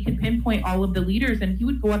church, and he could pinpoint all of the leaders, and he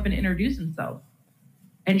would go up and introduce himself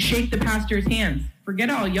and shake the pastor's hands. Forget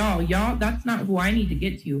all y'all, that's not who I need to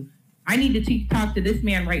get to. I need to talk to this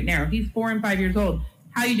man right now. He's 4 and 5 years old.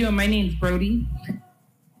 How you doing? My name's Brody.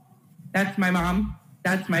 That's my mom.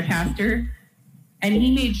 That's my pastor. And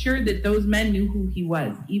he made sure that those men knew who he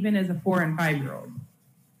was, even as a 4 and 5-year-old.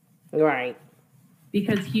 Right.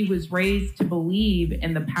 Because he was raised to believe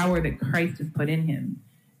in the power that Christ has put in him.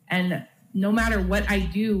 And no matter what I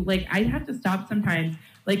do, like, I have to stop sometimes.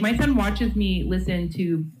 Like, my son watches me listen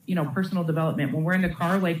to, personal development. When we're in the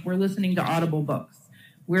car, like, we're listening to Audible books.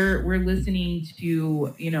 We're listening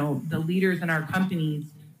to, the leaders in our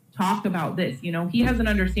companies talk about this. He has an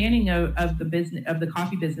understanding of the business, of the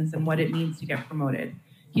coffee business, and what it means to get promoted.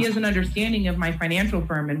 He has an understanding of my financial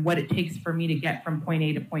firm and what it takes for me to get from point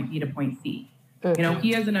A to point B to point C. Mm-hmm.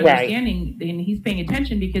 He has an understanding, and he's paying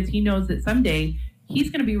attention because he knows that someday he's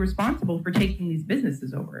going to be responsible for taking these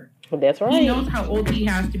businesses over. That's right. He knows how old he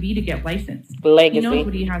has to be to get licensed. Legacy. He knows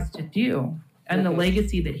what he has to do and the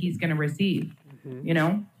legacy that he's going to receive,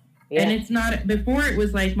 Yeah. And it's not, before it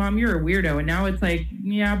was like, Mom, you're a weirdo. And now it's like,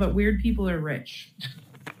 yeah, but weird people are rich.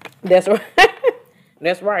 That's right.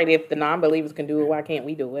 That's right. If the non-believers can do it, why can't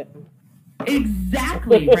we do it?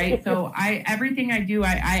 Exactly, right? So everything I do,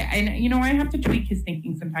 I have to tweak his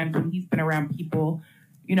thinking sometimes when he's been around people,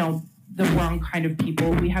 the wrong kind of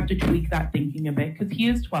people. We have to tweak that thinking a bit because he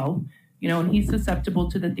is 12, and he's susceptible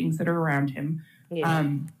to the things that are around him. Yeah.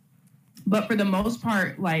 But for the most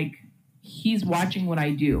part, like, he's watching what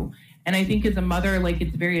I do. And I think as a mother, like,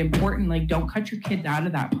 it's very important, like, don't cut your kids out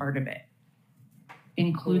of that part of it.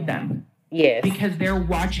 Include them. Yes. Because they're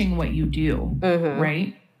watching what you do,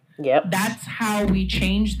 right? Yep. That's how we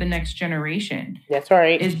change the next generation. That's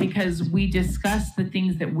right. Is because we discuss the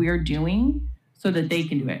things that we're doing so that they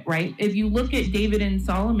can do it, right? If you look at David and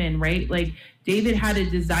Solomon, right? Like, David had a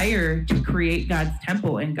desire to create God's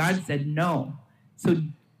temple, and God said no. So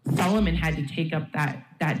Solomon had to take up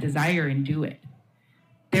that desire and do it.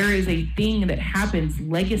 There is a thing that happens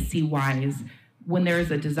legacy-wise when there is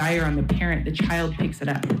a desire on the parent, the child picks it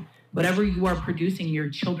up. Whatever you are producing, your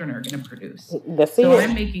children are going to produce. So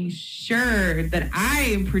I'm making sure that I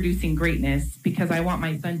am producing greatness because I want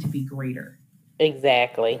my son to be greater.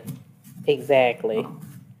 Exactly.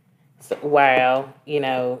 So, wow,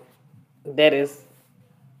 that is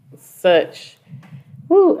such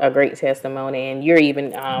a great testimony, and you're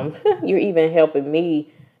even helping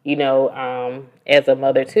me, as a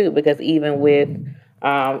mother too, because even with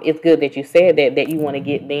it's good that you said that you want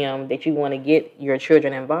to get your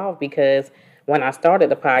children involved, because when I started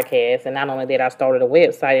the podcast, and not only that, I started a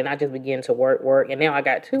website, and I just began to work, and now I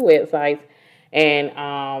got 2 websites, and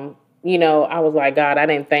I was like, God, I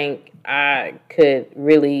didn't think I could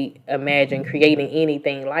really imagine creating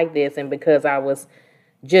anything like this, and because I was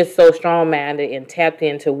just so strong-minded and tapped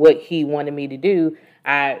into what He wanted me to do,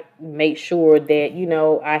 I made sure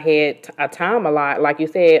that, I had a time a lot. Like you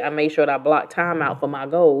said, I made sure that I blocked time out for my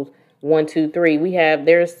goals. 1, 2, 3.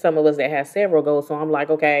 There's some of us that have several goals. So I'm like,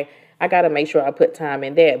 okay, I got to make sure I put time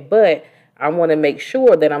in that. But I want to make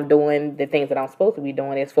sure that I'm doing the things that I'm supposed to be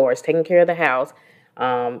doing as far as taking care of the house,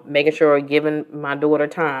 making sure giving my daughter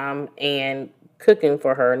time and cooking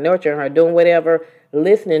for her, nurturing her, doing whatever,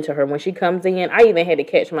 listening to her when she comes in. I even had to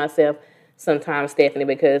catch myself sometimes, Stephanie,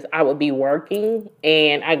 because I would be working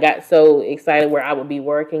and I got so excited where I would be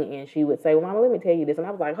working and she would say, well, Mama, let me tell you this. And I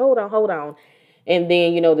was like, hold on. And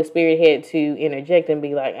then, the Spirit had to interject and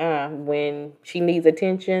be like, when she needs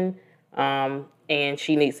attention, and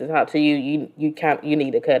she needs to talk to you, you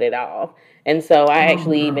need to cut it off. And so I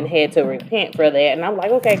actually even had to repent for that. And I'm like,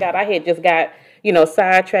 okay, God, I had just got,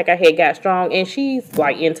 sidetracked. I had got strong, and she's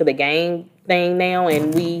like into the game thing now.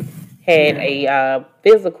 And we had a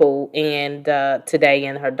physical and today,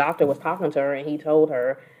 and her doctor was talking to her, and he told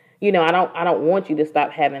her, I don't want you to stop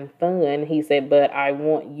having fun. He said, but I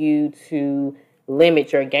want you to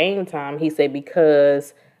limit your game time. He said,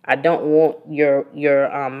 because I don't want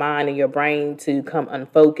your mind and your brain to come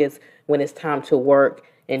unfocused when it's time to work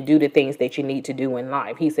and do the things that you need to do in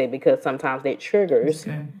life. He said, because sometimes that triggers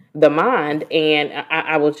the mind. And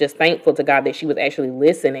I was just thankful to God that she was actually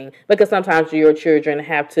listening, because sometimes your children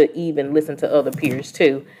have to even listen to other peers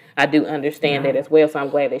too. I do understand that as well. So I'm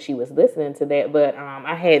glad that she was listening to that. But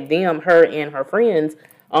I had her and her friends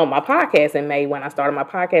on my podcast in May. When I started my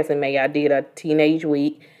podcast in May, I did a teenage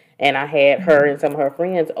week. and I had her and some of her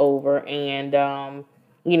friends over, and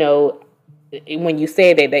you know, when you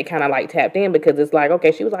said that, they kind of like tapped in, because it's like,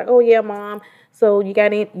 okay, she was like, oh yeah, mom, so you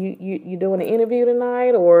got you doing an interview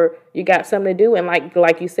tonight, or you got something to do? And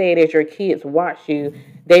like you said, as your kids watch you,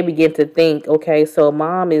 they begin to think, okay, so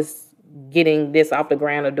mom is getting this off the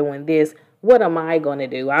ground or doing this. What am I going to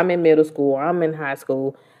do? I'm in middle school, I'm in high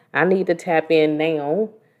school. I need to tap in now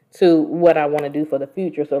to what I want to do for the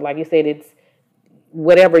future. So like you said, it's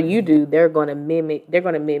whatever you do, they're going to mimic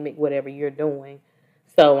whatever you're doing.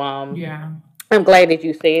 So Yeah. I'm glad that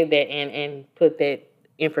you said that, and put that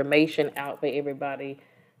information out for everybody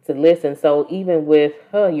to listen. So even with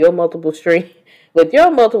your multiple stream, with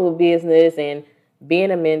your multiple business, and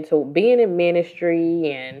being a mentor, being in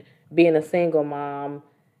ministry, and being a single mom,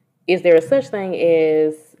 is there a such thing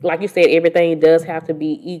as, like you said, everything does have to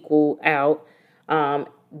be equal out?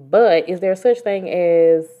 But is there such thing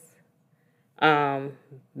as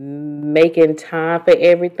making time for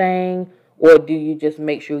everything, or do you just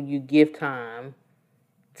make sure you give time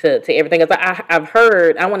to everything? Because I've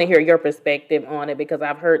heard, I want to hear your perspective on it, because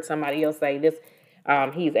I've heard somebody else say this.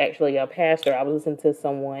 He's actually a pastor. I was listening to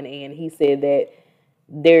someone, and he said that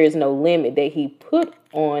there is no limit that he put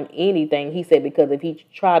on anything. He said, because if he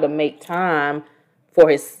tried to make time for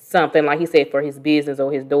his something, like he said, for his business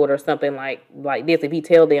or his daughter or something like this, if he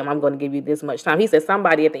tell them, I'm going to give you this much time, he said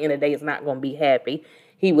somebody at the end of the day is not going to be happy.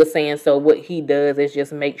 He was saying, so what he does is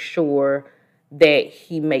just make sure that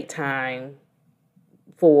he make time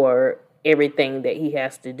for everything that he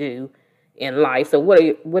has to do in life. So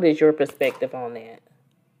what is your perspective on that?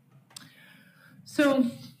 So,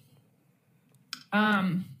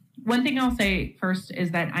 one thing I'll say first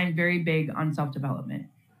is that I'm very big on self-development.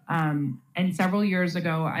 And several years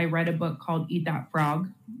ago, I read a book called Eat That Frog,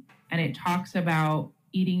 and it talks about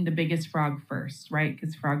eating the biggest frog first, right?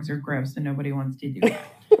 Because frogs are gross and nobody wants to do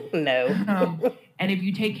that. No. And if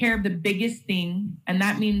you take care of the biggest thing, and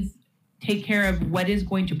that means take care of what is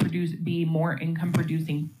going to be more income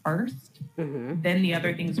producing first, then the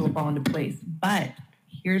other things will fall into place. But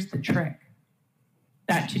here's the trick.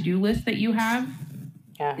 That to-do list that you have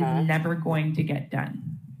is never going to get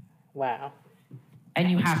done. Wow.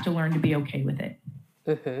 And you have to learn to be okay with it.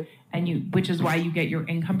 Which is why you get your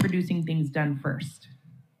income producing things done first.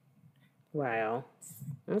 Wow.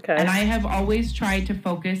 Okay. And I have always tried to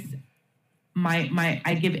focus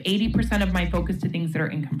I give 80% of my focus to things that are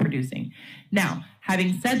income producing. Now,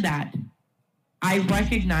 having said that, I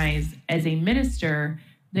recognize as a minister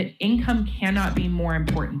that income cannot be more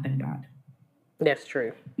important than God. That's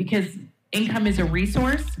true. Because income is a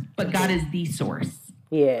resource, but God is the source.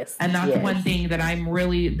 Yes. And that's one thing that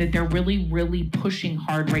they're really, really pushing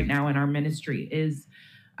hard right now in our ministry is,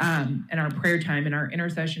 in our prayer time, in our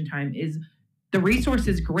intercession time, is the resource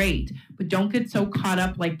is great, but don't get so caught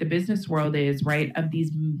up like the business world is, right? Of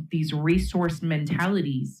these resource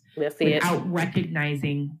mentalities without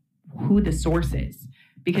recognizing who the source is.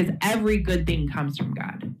 Because every good thing comes from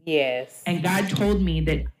God. Yes. And God told me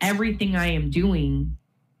that everything I am doing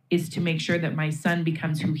is to make sure that my son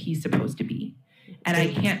becomes who he's supposed to be. And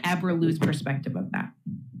I can't ever lose perspective of that.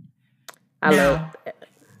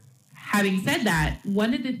 Having said that,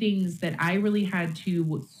 one of the things that I really had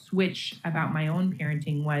to switch about my own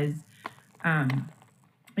parenting was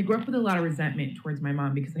I grew up with a lot of resentment towards my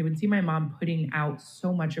mom because I would see my mom putting out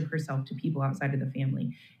so much of herself to people outside of the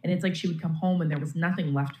family. And it's like she would come home and there was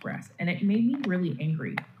nothing left for us. And it made me really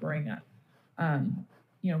angry growing up.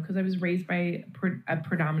 Because I was raised by a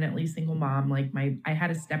predominantly single mom. Like I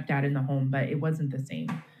had a stepdad in the home, but it wasn't the same.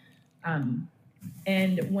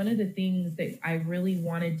 And one of the things that I really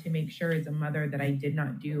wanted to make sure as a mother that I did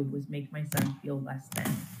not do was make my son feel less than.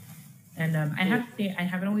 And I have to say, I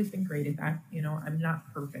haven't always been great at that. I'm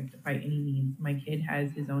not perfect by any means. My kid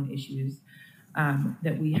has his own issues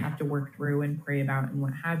that we have to work through and pray about and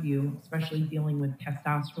what have you, especially dealing with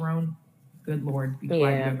testosterone. Good Lord, be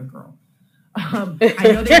glad you have a girl.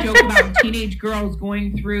 I know they joke about teenage girls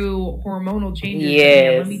going through hormonal changes.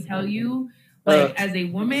 Yes. Let me tell you, as a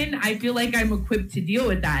woman, I feel like I'm equipped to deal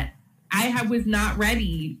with that. I was not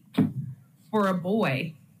ready for a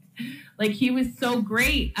boy. Like, he was so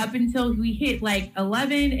great up until we hit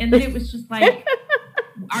 11, and then it was just like,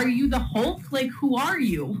 are you the Hulk? Like, who are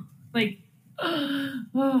you?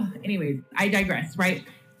 Anyways, I digress, right?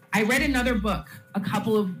 I read another book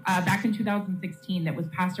back in 2016 that was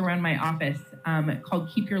passed around my office called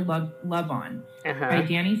Keep Your Love On by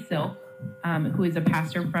Danny Silk, who is a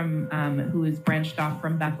pastor who is branched off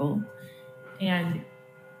from Bethel. And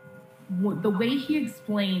the way he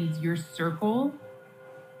explains your circle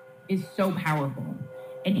is so powerful.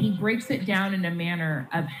 And he breaks it down in a manner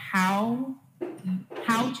of how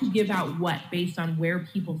how to give out what based on where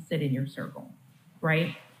people sit in your circle,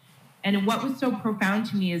 right? And what was so profound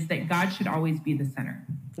to me is that God should always be the center.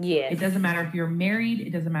 Yes. It doesn't matter if you're married.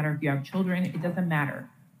 It doesn't matter if you have children. It doesn't matter.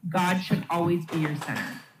 God should always be your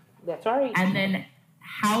center. That's right. And then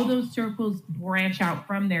how those circles branch out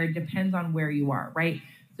from there depends on where you are, right?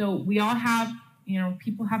 So we all have,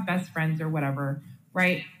 people have best friends or whatever,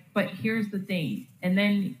 right? But here's the thing. And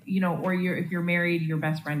then, or if you're married, your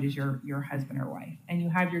best friend is your husband or wife, and you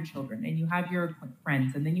have your children, and you have your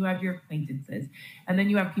friends, and then you have your acquaintances, and then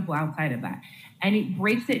you have people outside of that. And it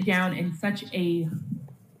breaks it down in such a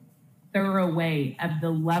thorough way of the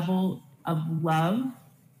level of love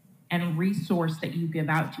and resource that you give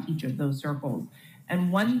out to each of those circles.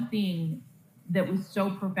 And one thing that was so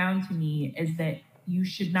profound to me is that you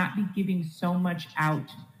should not be giving so much out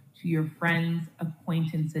to your friends,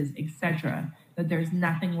 acquaintances, etc., that there's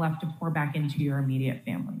nothing left to pour back into your immediate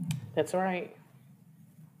family. That's right.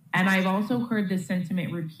 And I've also heard this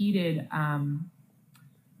sentiment repeated.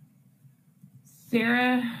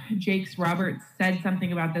 Sarah Jakes Roberts said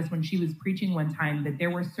something about this when she was preaching one time, that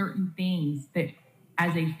there were certain things that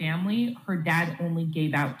as a family, her dad only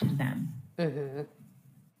gave out to them. Mm-hmm.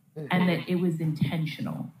 Mm-hmm. And that it was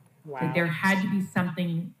intentional. Wow. That there had to be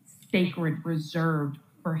something sacred reserved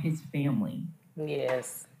for his family.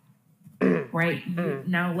 Yes. Right?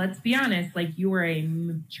 Now, let's be honest, like, you are a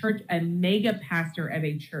mega pastor of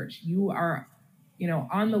a church. You are,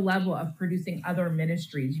 on the level of producing other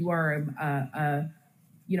ministries. You are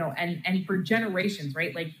and for generations,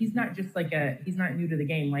 right? Like, he's not just he's not new to the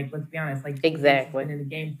game. Like, let's be honest, like, exactly, he's been in the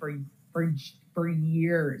game for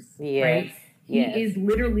years, yes. Right? Yes. He is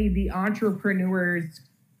literally the entrepreneur's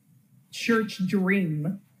church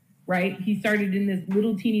dream, right? He started in this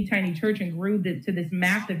little teeny tiny church and grew to this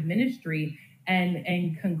massive ministry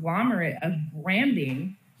and conglomerate of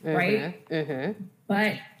branding, right? Mm-hmm.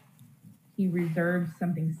 But he reserved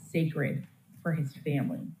something sacred for his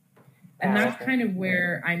family. And that's kind of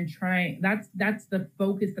where I'm trying, that's the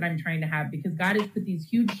focus that I'm trying to have, because God has put these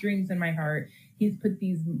huge dreams in my heart. He's put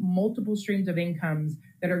these multiple streams of incomes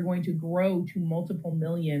that are going to grow to multiple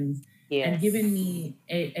millions, yes. and given me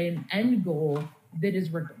an end goal that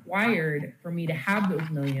is required for me to have those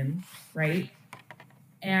millions, right?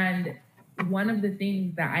 And one of the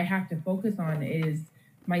things that I have to focus on is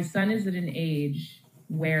my son is at an age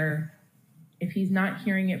where if he's not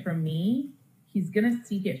hearing it from me, he's going to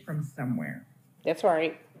seek it from somewhere. That's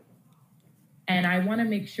right. And I want to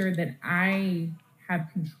make sure that I have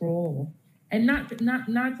control, and not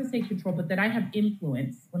to say control, but that I have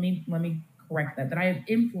influence. Let me correct that I have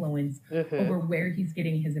influence over where he's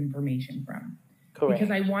getting his information from. Correct.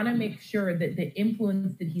 Because I want to make sure that the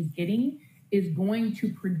influence that he's getting is going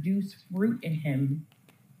to produce fruit in him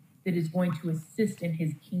that is going to assist in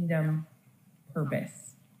his kingdom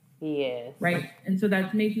purpose. Yes. Right. And so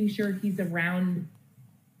that's making sure he's around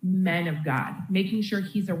men of God, making sure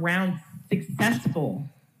he's around successful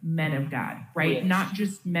men of God, right? Yes. Not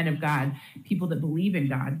just men of God, people that believe in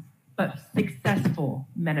God, but successful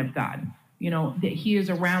men of God. That he is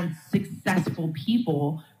around successful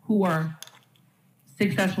people who are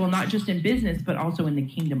successful, not just in business, but also in the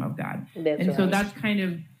kingdom of God. So that's kind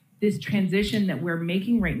of this transition that we're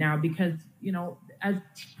making right now, because, as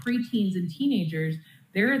preteens and teenagers,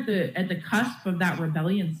 they're at the cusp of that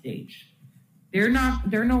rebellion stage. They're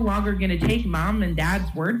no longer going to take mom and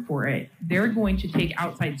dad's word for it. They're going to take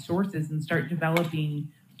outside sources and start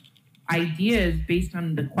developing ideas based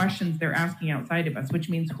on the questions they're asking outside of us, which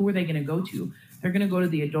means who are they going to go to? They're going to go to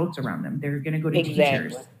the adults around them. They're going to go to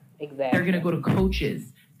teachers. Exactly. They're going to go to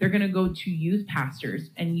coaches. They're going to go to youth pastors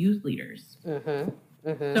and youth leaders.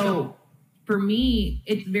 So for me,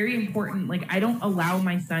 it's very important. Like, I don't allow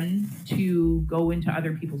my son to go into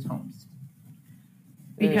other people's homes,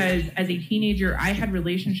 because as a teenager, I had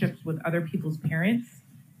relationships with other people's parents,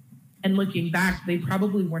 and looking back, they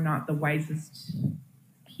probably were not the wisest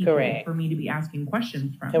people for me to be asking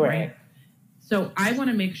questions from, right? So I want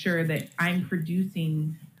to make sure that I'm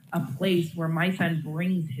producing a place where my son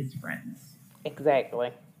brings his friends.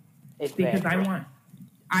 Exactly. Because I want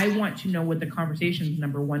to know what the conversations,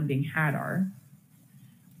 number one, being had are,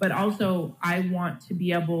 but also I want to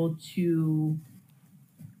be able to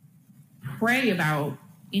pray about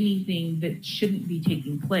anything that shouldn't be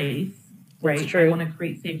taking place, right? That's true. I want to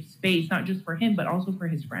create safe space, not just for him, but also for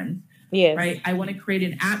his friends. Yes. Right? I want to create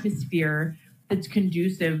an atmosphere that's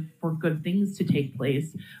conducive for good things to take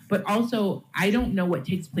place, but also I don't know what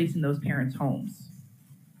takes place in those parents' homes.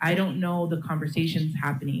 I don't know the conversations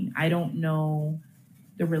happening. I don't know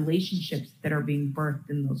the relationships that are being birthed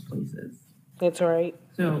in those places. That's right.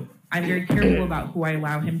 So I'm very careful about who I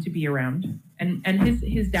allow him to be around And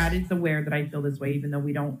his dad is aware that I feel this way, even though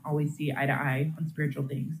we don't always see eye to eye on spiritual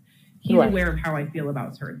things. He's Right. aware of how I feel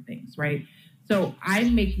about certain things, right? So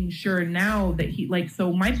I'm making sure now that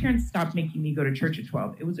so my parents stopped making me go to church at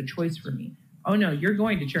 12. It was a choice for me. Oh no, you're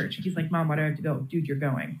going to church. He's like, Mom, why do I have to go? Dude, you're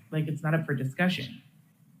going. Like, it's not up for discussion.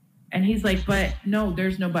 And he's like, but no,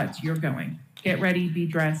 there's no buts. You're going. Get ready, be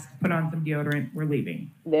dressed, put on some deodorant. We're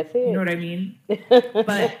leaving. That's it. You know what I mean?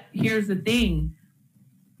 But here's the thing.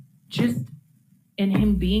 Just in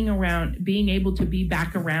him being able to be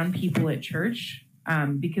back around people at church,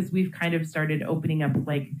 because we've kind of started opening up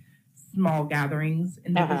like small gatherings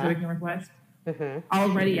in the Pacific Northwest.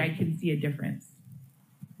 Already I can see a difference,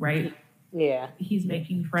 right? Yeah. He's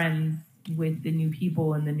making friends with the new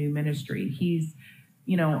people in the new ministry. He's,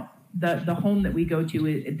 the home that we go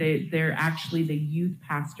to, they're actually the youth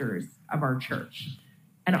pastors of our church.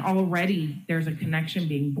 And already there's a connection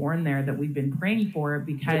being born there that we've been praying for,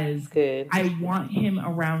 because I want him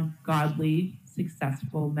around godly,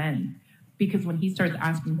 successful men. Because when he starts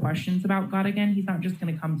asking questions about God again, he's not just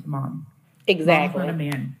going to come to Mom. Exactly. Mom's not a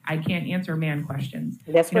man. I can't answer man questions.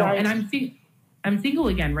 That's right. And I'm single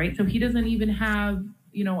again, right? So he doesn't even have,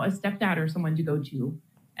 a stepdad or someone to go to.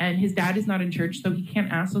 And his dad is not in church, so he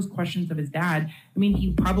can't ask those questions of his dad. I mean,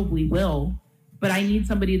 he probably will, but I need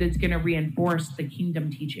somebody that's going to reinforce the kingdom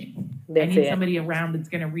teaching. I need somebody around that's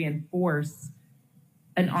going to reinforce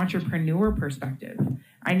an entrepreneur perspective.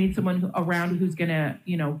 I need someone around who's going to,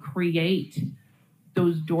 create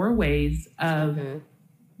those doorways of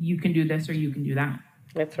you can do this or you can do that.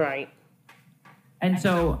 That's right. And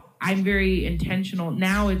so I'm very intentional.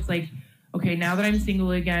 Now it's like, okay, now that I'm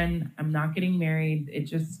single again, I'm not getting married. It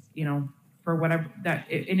just, for whatever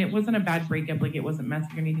and it wasn't a bad breakup. Like, it wasn't messy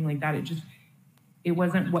or anything like that. It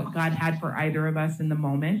wasn't what God had for either of us in the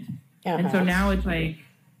moment. And so now it's like,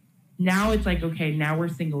 okay, now we're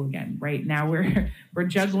single again, right? Now we're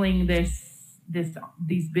juggling these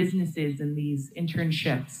businesses and these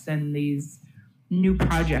internships and these new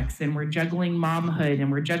projects, and we're juggling momhood, and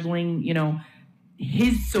we're juggling,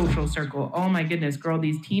 his social circle. Oh my goodness, girl,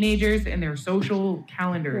 these teenagers and their social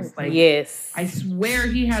calendars. Like, yes, I swear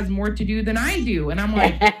he has more to do than I do. And I'm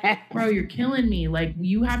like, bro, you're killing me. Like,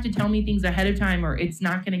 you have to tell me things ahead of time or it's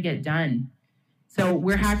not going to get done. So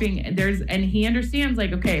and he understands,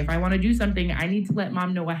 like, okay, if I want to do something, I need to let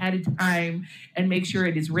Mom know ahead of time and make sure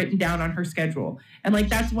it is written down on her schedule. And like,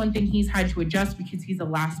 that's one thing he's had to adjust, because he's a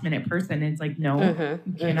last minute person. It's like, no,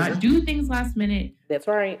 you cannot do things last minute. That's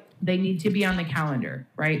right. They need to be on the calendar,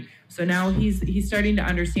 right? So now he's starting to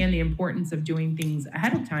understand the importance of doing things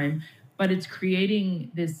ahead of time, but it's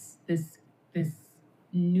creating this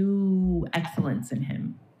new excellence in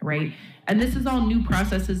him. Right. And this is all new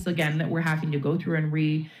processes, again, that we're having to go through and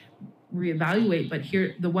reevaluate. But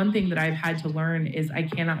here, the one thing that I've had to learn is I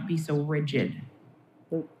cannot be so rigid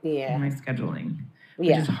in my scheduling,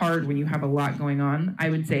 which is hard when you have a lot going on. I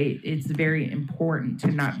would say it's very important to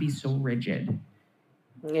not be so rigid.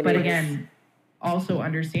 But again, also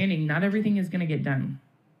understanding not everything is going to get done.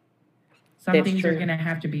 Some things are going to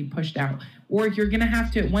have to be pushed out. Or you're going to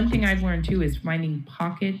have to, one thing I've learned too is finding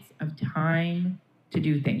pockets of time to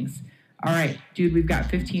do things. All right, dude, we've got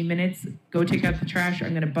 15 minutes. Go take out the trash.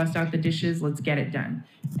 I'm going to bust out the dishes. Let's get it done.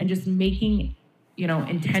 And just making,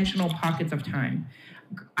 intentional pockets of time.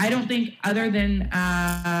 I don't think, other than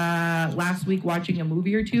last week watching a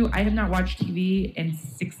movie or two, I have not watched TV in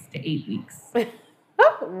 6 to 8 weeks.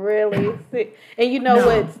 Really? And you know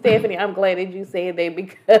what, Stephanie, I'm glad that you said that,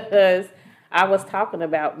 because I was talking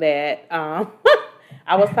about that. On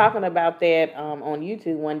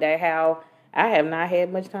YouTube one day, how I have not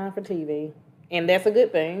had much time for TV, and that's a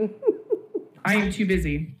good thing. I am too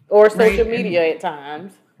busy. Or social media at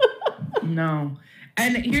times. No.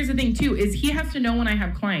 And here's the thing too, is he has to know when I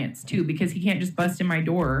have clients too, because he can't just bust in my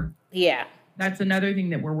door. Yeah. That's another thing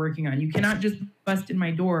that we're working on. You cannot just bust in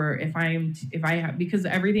my door because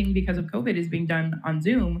everything, because of COVID, is being done on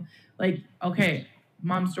Zoom. Like, okay,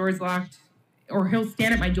 Mom's door is locked, or he'll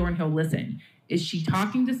stand at my door and he'll listen. Is she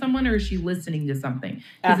talking to someone or is she listening to something?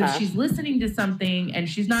 Because if she's listening to something and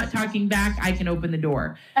she's not talking back, I can open the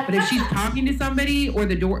door. But if she's talking to somebody, or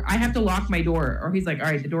the door, I have to lock my door. Or he's like, all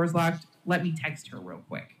right, the door's locked. Let me text her real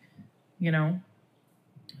quick.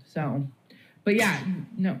 So, but yeah,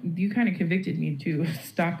 no, you kind of convicted me to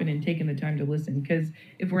stopping and taking the time to listen. Because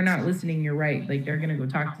if we're not listening, you're right. Like, they're going to go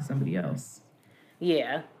talk to somebody else.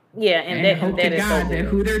 Yeah. Yeah. And hope to God that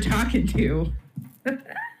who they're talking to.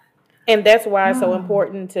 And that's why it's so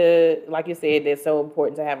important to, like you said, it's so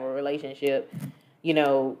important to have a relationship,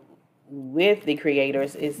 with the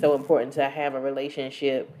creators. It's so important to have a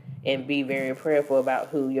relationship and be very prayerful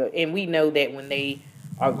about and we know that when they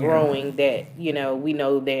are Yeah. growing, that, we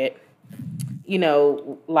know that,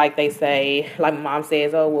 like they say, like my mom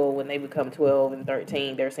says, oh, well, when they become 12 and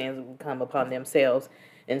 13, their sins will come upon themselves.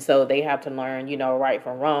 And so they have to learn, right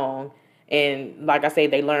from wrong. And like I say,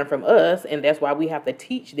 they learn from us. And that's why we have to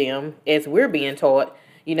teach them as we're being taught.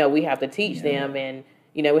 We have to teach them. And,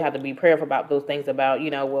 we have to be prayerful about those things about,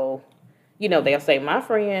 well, they'll say, my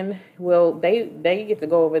friend, well, they get to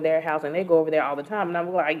go over their house and they go over there all the time. And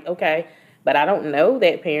I'm like, okay, but I don't know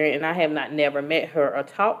that parent, and I have not never met her or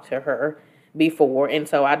talked to her before. And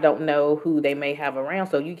so I don't know who they may have around.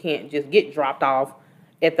 So you can't just get dropped off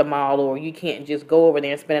at the mall, or you can't just go over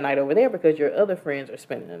there and spend a night over there because your other friends are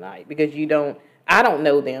spending the night, because I don't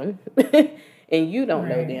know them and you don't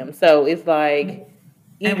know them. So it's like,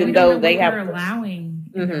 even though they have allowing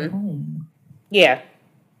in their home. Yeah.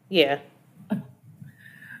 Yeah.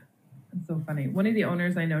 It's so funny. One of the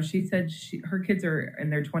owners I know, she said her kids are in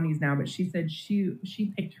their 20s now, but she said she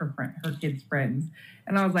picked her kids' friends.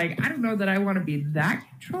 And I was like, I don't know that I want to be that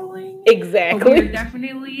controlling. Exactly. But we're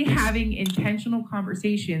definitely having intentional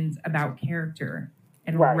conversations about character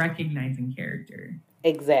and recognizing character.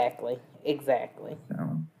 Exactly.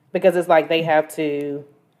 So, because it's like they're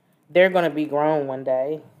going to be grown one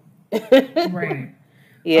day. Right.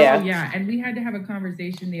 Yeah. Oh, yeah. And we had to have a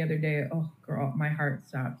conversation the other day. Oh, girl, my heart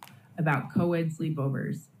stopped. About co-ed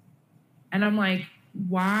sleepovers. And I'm like,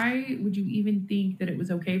 why would you even think that it was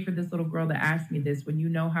okay for this little girl to ask me this when you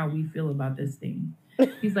know how we feel about this thing?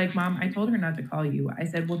 He's like, Mom, I told her not to call you. I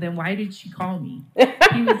said, well, then why did she call me?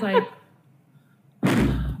 He was like,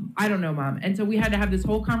 I don't know, Mom. And so we had to have this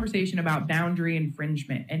whole conversation about boundary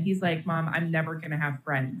infringement. And he's like, Mom, I'm never going to have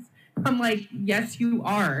friends. I'm like, yes, you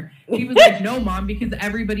are. He was like, no, Mom, because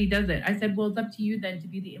everybody does it. I said, well, it's up to you then to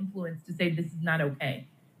be the influence to say this is not okay.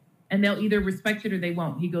 And they'll either respect it or they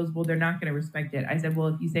won't. He goes, well, they're not going to respect it. I said, well,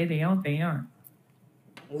 if you say they aren't, they aren't.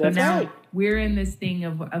 That's so now right. we're in this thing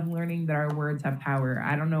of learning that our words have power.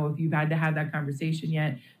 I don't know if you've had to have that conversation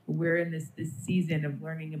yet, but we're in this season of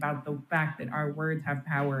learning about the fact that our words have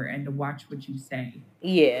power and to watch what you say.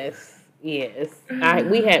 Yes.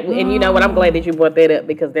 And you know what? I'm glad that you brought that up,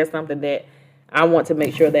 because that's something that I want to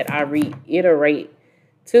make sure that I reiterate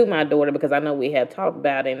to my daughter, because I know we have talked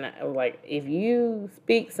about it. And like, if you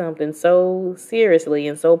speak something so seriously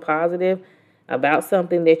and so positive about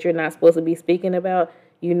something that you're not supposed to be speaking about,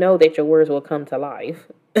 you know that your words will come to life.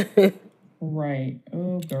 Right.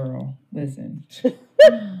 Oh, girl, listen.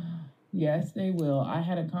 Yes, they will. I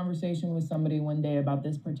had a conversation with somebody one day about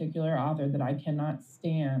this particular author that I cannot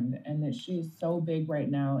stand, and that she's so big right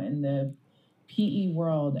now in the PE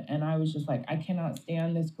world. And I was just like, I cannot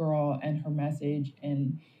stand this girl and her message.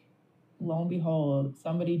 And lo and behold,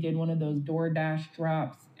 somebody did one of those DoorDash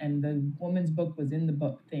drops, and the woman's book was in the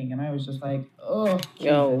book thing. And I was just like, oh,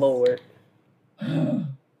 Jesus. Oh, Lord.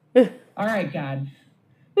 All right, God.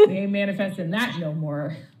 We ain't manifesting that no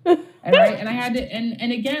more. And I had to,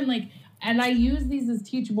 and again, like, and I use these as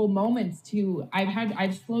teachable moments too.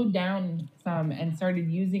 I've slowed down some and started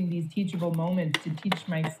using these teachable moments to teach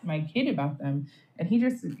my kid about them. And he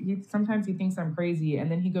sometimes he thinks I'm crazy,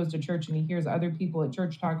 and then he goes to church and he hears other people at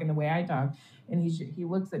church talking the way I talk, and he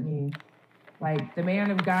looks at me like the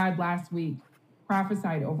man of God last week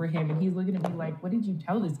prophesied over him, and he's looking at me like, what did you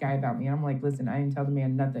tell this guy about me? And I'm like, listen, I didn't tell the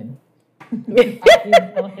man nothing. I didn't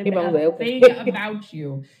tell him nothing about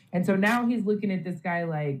you. And so now he's looking at this guy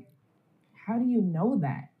like, how do you know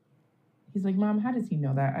that? He's like, Mom, how does he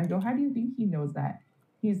know that? I go, how do you think he knows that?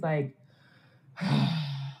 He's like,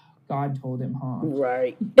 God told him, huh?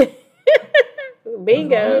 Right.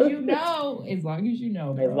 Bingo. As long as you know. As long as you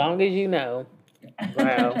know. Girl. As long as you know.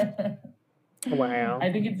 Wow. Wow.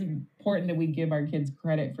 I think it's important that we give our kids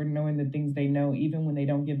credit for knowing the things they know, even when they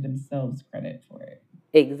don't give themselves credit for it.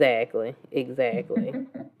 Exactly.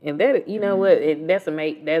 And that, you know what, that's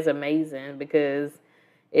amazing, because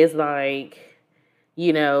it's like,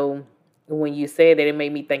 when you said that, it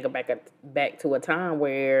made me think back to a time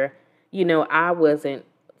where, I wasn't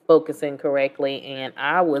focusing correctly, and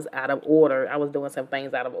I was out of order. I was doing some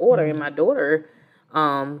things out of order, and my daughter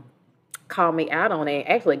called me out on it.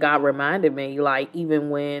 Actually, God reminded me, like, even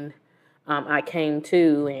when I came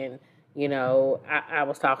to, and I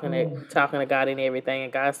was talking to God and everything,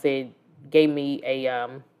 and God gave me a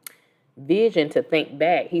vision to think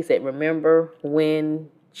back. He said, remember when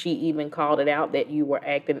she even called it out that you were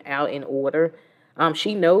acting out in order?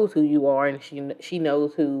 She knows who you are, and she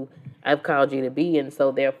knows who I've called you to be, and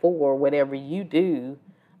so therefore, whatever you do,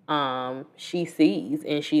 she sees,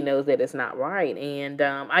 and she knows that it's not right. And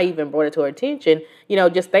I even brought it to her attention,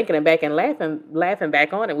 just thinking back and laughing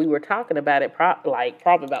back on it. We were talking about it probably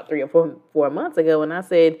about 3 or 4 months ago, and I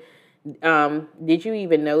said, Did you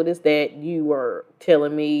even notice that you were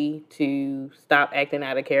telling me to stop acting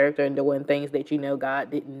out of character and doing things that you know God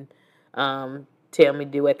didn't tell me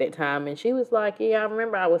to do at that time? And she was like, "Yeah, I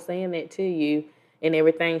remember I was saying that to you and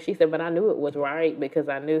everything." She said, "But I knew it was right because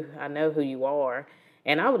I know who you are."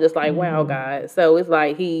 And I was just like, "Wow, Mm. God." So it's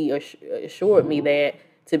like He assured me that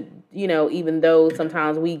to even though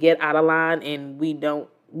sometimes we get out of line and we don't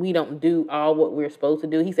do all what we're supposed to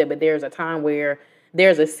do. He said, but there's a time where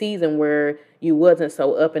there's a season where you wasn't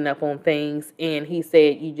so up and up on things, and he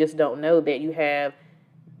said you just don't know that you have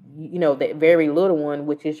that very little one,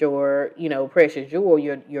 which is your precious jewel,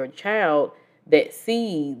 your child, that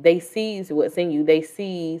sees what's in you, they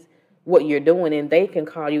sees what you're doing, and they can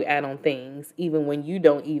call you out on things even when you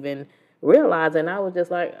don't even realize. And I was just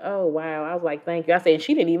like, oh wow. I was like, thank you. I said, and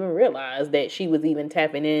she didn't even realize that she was even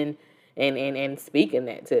tapping in and speaking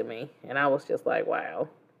that to me, and I was just like, wow.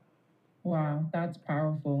 Wow, that's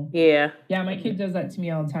powerful. Yeah. Yeah, my kid does that to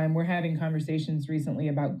me all the time. We're having conversations recently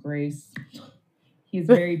about grace. He's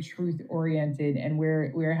very truth oriented, and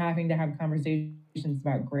we're having to have conversations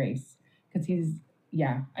about grace because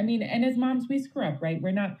I mean, and as moms, we screw up, right?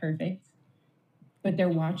 We're not perfect, but they're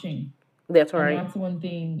watching. That's And right. that's one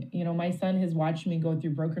thing, my son has watched me go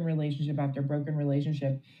through broken relationship after broken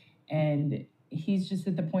relationship. And he's just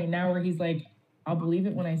at the point now where he's like, I'll believe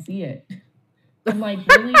it when I see it. I'm like,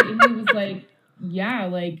 really? And he was like, yeah,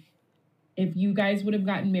 like if you guys would have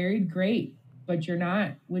gotten married, great, but you're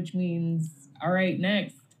not, which means, all right,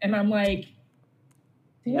 next. And I'm like,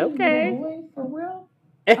 dang, little Okay. boy, for real?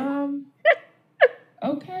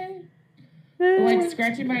 Okay. Like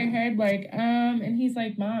scratching my head, like, and he's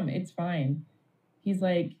like, Mom, it's fine. He's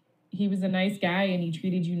like, he was a nice guy and he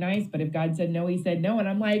treated you nice, but if God said no, he said no. And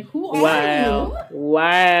I'm like, who are Wow. you?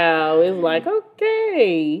 Wow. It's like,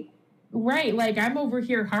 okay. Right. Like I'm over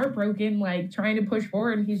here heartbroken, like trying to push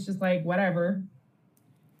forward. And he's just like, whatever.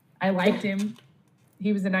 I liked him.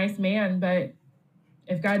 He was a nice man, but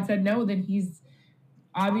if God said no, then he's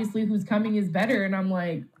obviously who's coming is better. And I'm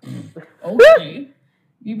like, okay,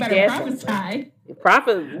 you better prophesy.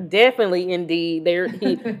 Prophet, definitely, indeed. There,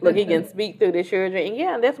 he can speak through the children, and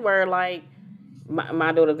yeah, that's where like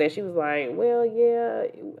my daughter said, she was like, well, yeah,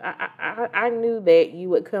 I knew that you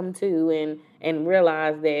would come to and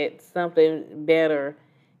realize that something better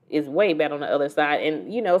is way better on the other side.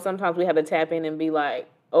 And sometimes we have to tap in and be like,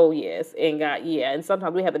 oh yes, and God, yeah. And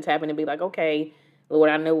sometimes we have to tap in and be like, okay, Lord,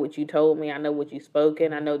 I know what you told me, I know what you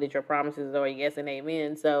spoken, I know that your promises are yes and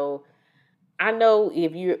amen. So I know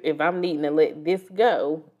if I'm needing to let this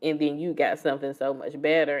go, and then you got something so much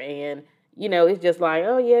better. And it's just like,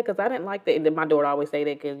 oh yeah, because I didn't like that. And my daughter always say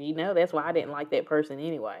that because that's why I didn't like that person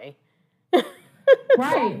anyway.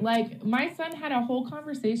 Right. Like my son had a whole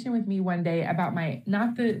conversation with me one day about my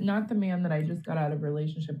not the man that I just got out of a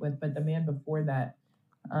relationship with, but the man before that,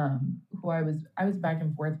 who I was back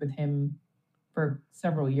and forth with him for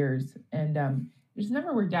several years, and it just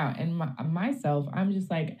never worked out. And myself, I'm just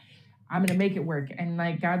like, I'm gonna make it work, and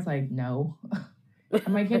like God's like, no.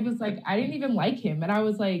 And my kid was like, I didn't even like him, and I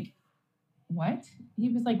was like, what? He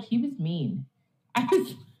was like, he was mean. I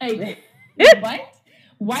was like, what?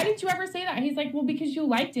 Why did you ever say that? He's like, well, because you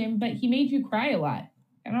liked him, but he made you cry a lot.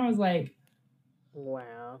 And I was like,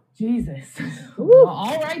 wow. Jesus. Well,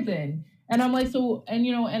 all right then. And I'm like, so, and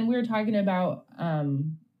and we were talking about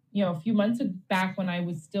a few months back when I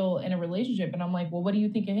was still in a relationship, and I'm like, well, what do you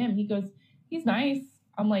think of him? He goes, he's nice.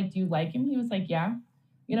 I'm like, do you like him? He was like, yeah.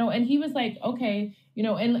 And he was like, okay,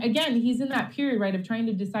 and again, he's in that period, right, of trying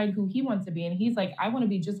to decide who he wants to be. And he's like, I want to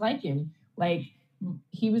be just like him. Like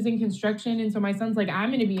he was in construction. And so my son's like, I'm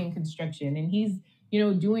going to be in construction. And he's,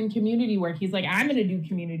 doing community work. He's like, I'm going to do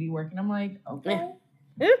community work. And I'm like, okay.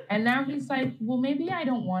 And now he's like, well, maybe I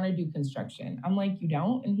don't want to do construction. I'm like, you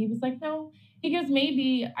don't? And he was like, no. He goes,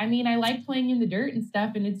 maybe. I mean, I like playing in the dirt and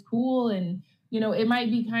stuff, and it's cool. And, it might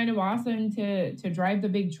be kind of awesome to drive the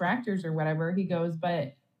big tractors or whatever. He goes,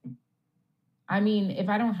 but I mean, if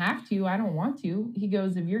I don't have to, I don't want to. He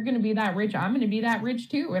goes, if you're going to be that rich, I'm going to be that rich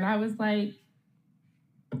too. And I was like,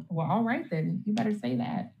 well, all right, then you better say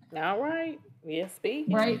that. All right. Yes,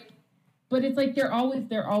 speaking. Right. But it's like they're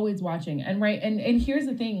always watching. And right. And here's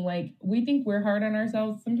the thing, like we think we're hard on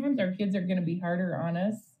ourselves. Sometimes our kids are going to be harder on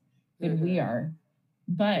us than we are.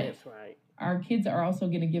 But that's right. Our kids are also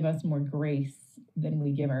going to give us more grace than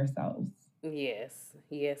we give ourselves. Yes.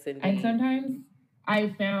 Yes, indeed. And sometimes I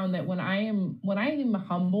found that when I am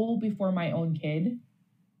humble before my own kid,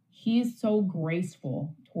 he's so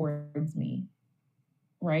graceful towards me.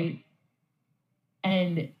 Right?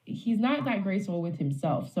 And he's not that graceful with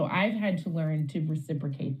himself. So I've had to learn to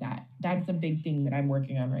reciprocate that. That's a big thing that I'm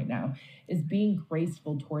working on right now, is being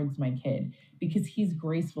graceful towards my kid, because he's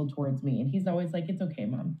graceful towards me. And he's always like, it's okay,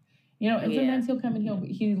 Mom. And sometimes he'll come and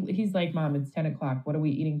he's like, Mom, it's 10 o'clock. What are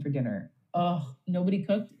we eating for dinner? Oh, nobody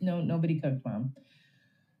cooked? No, nobody cooked, Mom.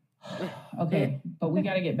 Okay, but we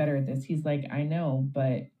got to get better at this. He's like, I know,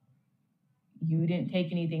 but you didn't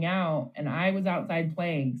take anything out and I was outside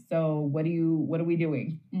playing. So what are we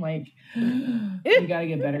doing? I'm like, you got to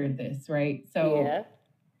get better at this. Right. So,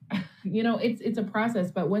 it's a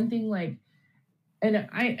process, but one thing, like, and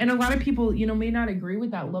a lot of people, may not agree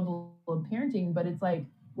with that level of parenting, but it's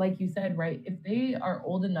like you said, right. If they are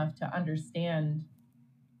old enough to understand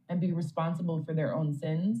and be responsible for their own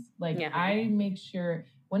sins, I make sure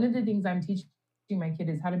one of the things I'm teaching my kid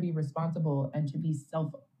is how to be responsible and to be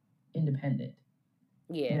self-independent.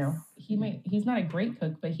 Yes. He's not a great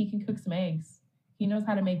cook, but he can cook some eggs. He knows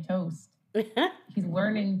how to make toast. He's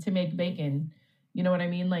learning to make bacon. You know what I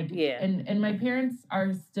mean? And my parents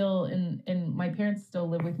are still my parents still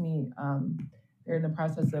live with me. They're in the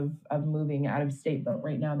process of moving out of state, but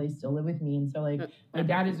right now they still live with me. And so my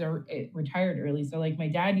dad is retired early. So my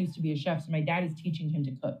dad used to be a chef. So my dad is teaching him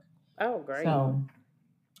to cook. Oh, great. So,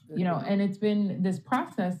 and it's been this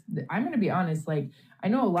process. I'm going to be honest, I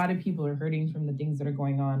know a lot of people are hurting from the things that are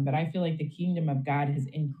going on, but I feel like the kingdom of God has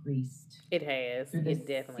increased. It has. Through this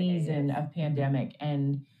definitely season of pandemic.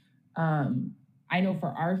 And I know for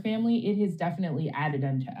our family, it has definitely added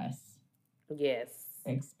unto us. Yes.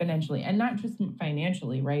 Exponentially. And not just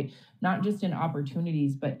financially, right? Not just in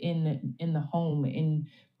opportunities, but in the home, in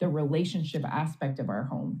the relationship aspect of our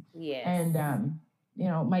home. Yes. And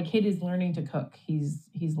my kid is learning to cook. He's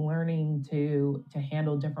learning to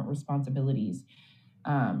handle different responsibilities.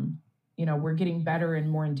 We're getting better and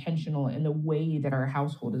more intentional in the way that our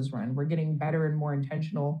household is run. We're getting better and more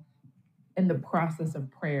intentional in the process of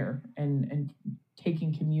prayer and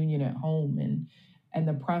taking communion at home and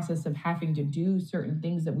the process of having to do certain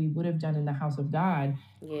things that we would have done in the house of God,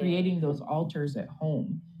 creating those altars at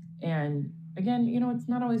home. And again, it's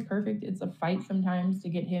not always perfect. It's a fight sometimes to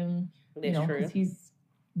get him, because he's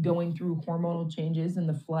going through hormonal changes in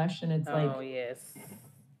the flesh. And it's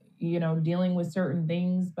dealing with certain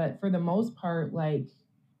things. But for the most part,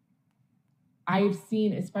 I've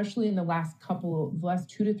seen, especially in the last 2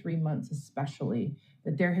 to 3 months, especially,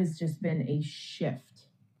 that there has just been a shift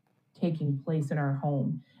taking place in our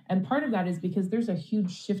home. And part of that is because there's a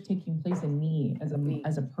huge shift taking place in me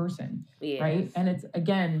as a person, right? And it's,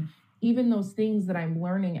 again, even those things that I'm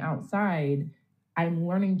learning outside, I'm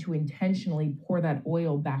learning to intentionally pour that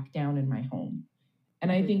oil back down in my home.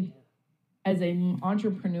 And I think as an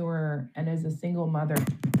entrepreneur and as a single mother,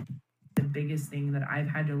 the biggest thing that I've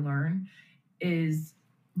had to learn is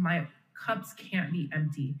my cups can't be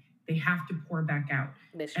empty. They have to pour back out.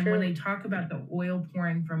 That's and true. When they talk about the oil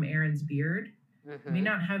pouring from Aaron's beard, I may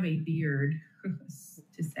not have a beard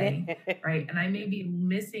to say, right? And I may be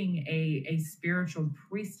missing a spiritual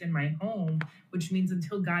priest in my home, which means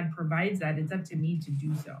until God provides that, it's up to me to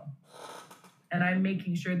do so. And I'm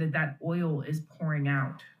making sure that oil is pouring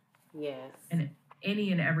out. Yes. In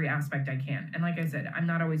any and every aspect I can. And like I said, I'm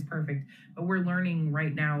not always perfect, but we're learning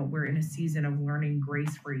right now. We're in a season of learning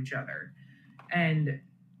grace for each other. And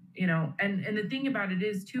and the thing about it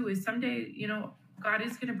is too, is someday, God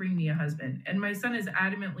is going to bring me a husband. And my son is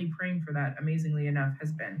adamantly praying for that, amazingly enough,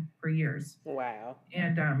 has been for years. Wow.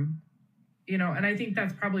 And, and I think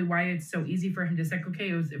that's probably why it's so easy for him to say, okay,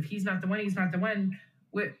 if he's not the one, he's not the one.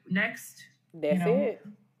 What next? That's it.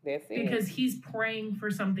 That's it. Because he's praying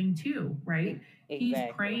for something too, right? Exactly. He's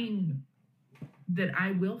praying that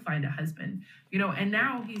I will find a husband, and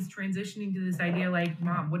now he's transitioning to this idea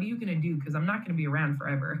Mom, what are you going to do? Because I'm not going to be around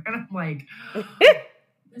forever. And I'm like,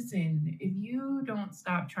 listen, if you don't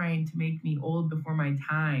stop trying to make me old before my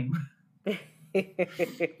time,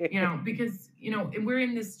 because, we're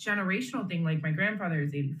in this generational thing. My grandfather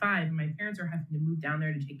is 85 and my parents are having to move down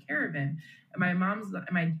there to take care of him.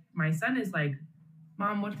 And my son is like,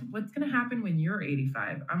 Mom, what's going to happen when you're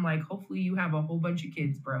 85? I'm like, hopefully you have a whole bunch of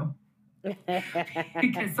kids, bro.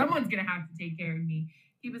 Because someone's going to have to take care of me.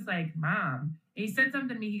 He was like, Mom, and he said something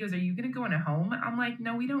to me. He goes, are you going to go in a home? I'm like,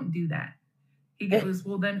 no, we don't do that. He goes,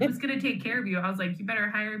 well, then who's going to take care of you? I was like, you better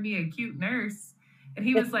hire me a cute nurse. And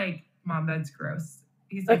he was like, Mom, that's gross.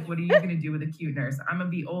 He's like, what are you going to do with a cute nurse? I'm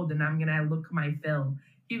going to be old and I'm going to look my fill.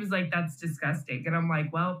 He was like, that's disgusting. And I'm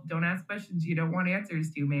like, well, don't ask questions you don't want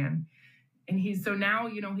answers to, man. And so now,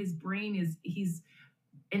 his brain he's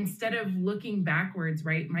instead of looking backwards,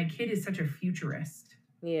 right? My kid is such a futurist.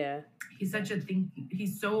 Yeah. He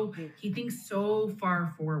thinks so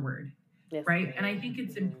far forward. Yes, right? And I ma'am. think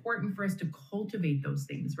it's Mhm. important for us to cultivate those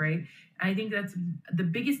things, right? And I think that's the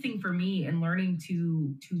biggest thing for me in learning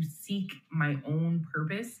to seek my own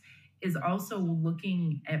purpose is also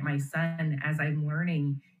looking at my son as I'm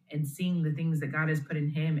learning and seeing the things that God has put in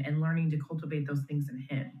him and learning to cultivate those things in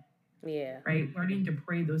him, Yeah, right? Learning to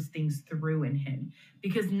pray those things through in him.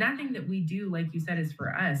 Because nothing that we do, like you said, is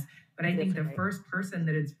for us. But I think that's the right. first person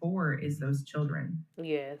that it's for is those children.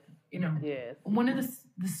 Yes, You know, yes. one of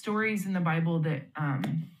the stories in the Bible that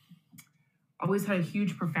always had a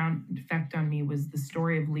huge, profound effect on me was the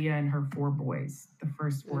story of Leah and her 4 boys, the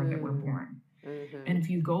first 4 that were born. Mm-hmm. And if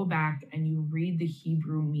you go back and you read the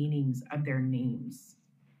Hebrew meanings of their names,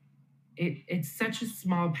 it's such a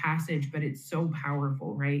small passage, but it's so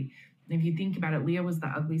powerful, right? And if you think about it, Leah was the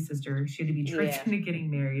ugly sister. She had to be tricked Yeah. into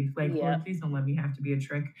getting married. Like, Yep. Lord, please don't let me have to be a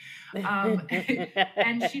trick.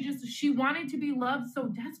 And she wanted to be loved so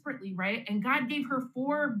desperately, right? And God gave her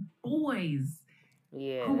 4 boys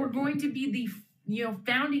Yeah. who were going to be the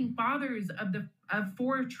founding fathers of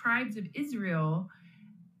 4 tribes of Israel.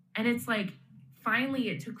 And it's like finally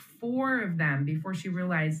it took 4 of them before she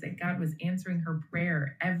realized that God was answering her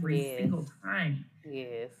prayer every Yes. single time.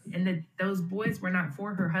 Yes. And that those boys were not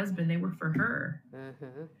for her husband, they were for her.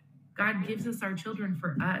 Mm-hmm. God gives us our children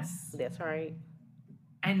for us. That's right.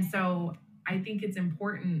 And so I think it's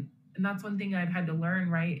important, and that's one thing I've had to learn,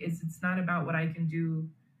 right? Is it's not about what I can do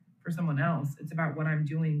for someone else. It's about what I'm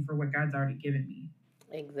doing for what God's already given me.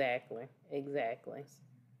 Exactly. Exactly.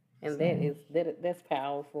 And So, that's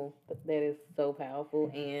powerful. That is so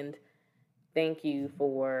powerful. And thank you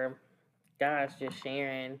for, gosh, just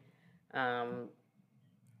sharing, um,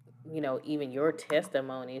 even your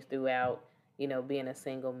testimonies throughout, being a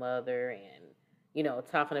single mother and,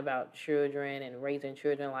 talking about children and raising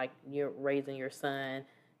children like you're raising your son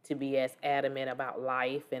to be as adamant about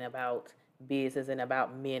life and about business and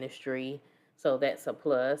about ministry. So that's a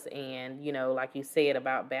plus. And, like you said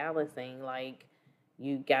about balancing, like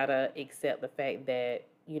you gotta accept the fact that,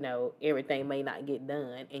 everything may not get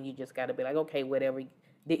done and you just gotta be like, okay, whatever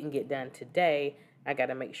didn't get done today, I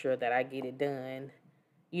gotta make sure that I get it done,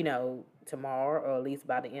 tomorrow or at least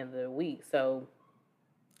by the end of the week. So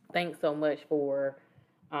thanks so much for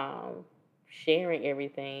um, sharing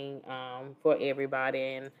everything for everybody.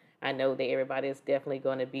 And I know that everybody is definitely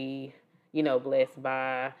going to be, blessed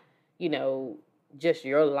by, you know, just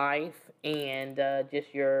your life and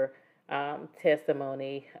just your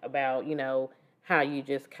testimony about, how you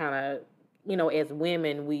just kind of, as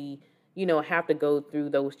women, we, have to go through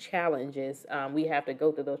those challenges. We have to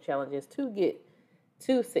go through those challenges to get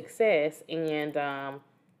to success. And,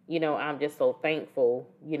 I'm just so thankful,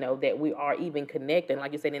 that we are even connecting.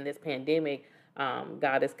 Like you said, in this pandemic,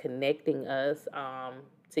 God is connecting us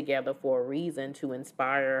together for a reason to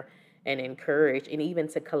inspire and encourage and even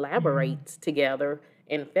to collaborate together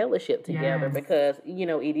and fellowship together yes. because,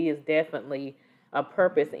 it is definitely a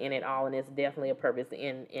purpose in it all and it's definitely a purpose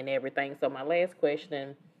in everything. So my last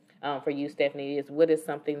question for you, Stephanie, is what is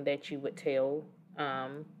something that you would tell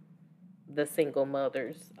the single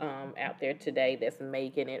mothers out there today that's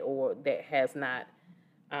making it or that has not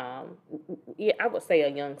um, yeah, I would say a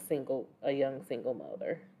young single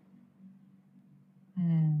mother.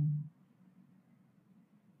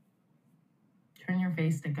 Turn your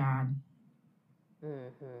face to God.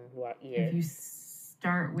 Well, yes. If you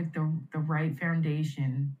start with the right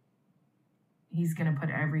foundation, He's going to put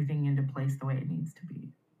everything into place the way it needs to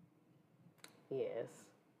be. Yes.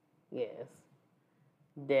 Yes.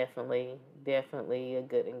 Definitely a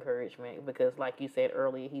good encouragement because, like you said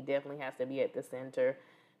earlier, he definitely has to be at the center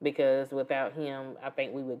because without him, I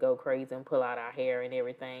think we would go crazy and pull out our hair and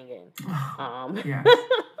everything. And Yes.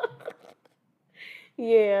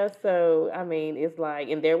 yeah, so I mean, it's like,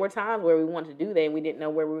 and there were times where we wanted to do that and we didn't know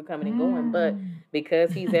where we were coming and going, but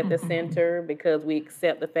because he's at the center, because we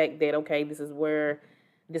accept the fact that okay, this is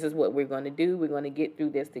what we're going to do. We're going to get through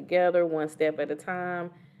this together, one step at a time,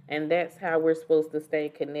 and that's how we're supposed to stay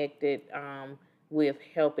connected with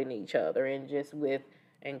helping each other and just with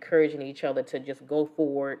encouraging each other to just go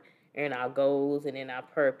forward in our goals and in our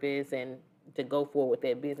purpose and to go forward with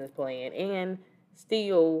that business plan and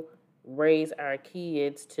still raise our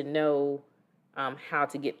kids to know how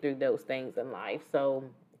to get through those things in life. So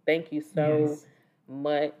thank you so Yes.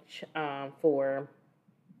 much for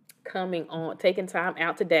coming on, taking time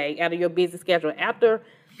out today out of your busy schedule after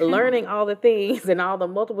learning all the things and all the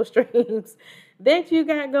multiple streams that you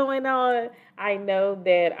got going on. I know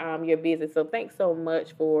that you're busy, so thanks so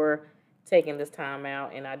much for taking this time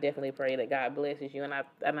out, and I definitely pray that God blesses you, and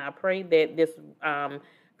I pray that this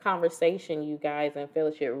conversation, you guys, and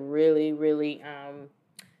fellowship really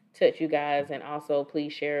touch you guys, and also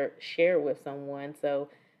please share with someone. So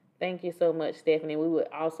thank you so much, Stephanie. We would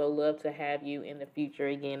also love to have you in the future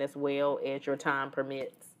again as well as your time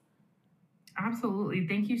permits. Absolutely.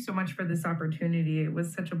 Thank you so much for this opportunity. It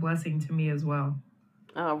was such a blessing to me as well.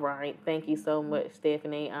 All right. Thank you so much,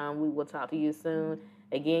 Stephanie. We will talk to you soon.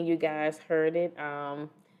 Again, you guys heard it.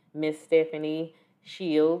 Miss Stephanie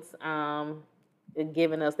Shields,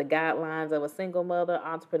 giving us the guidelines of a single mother,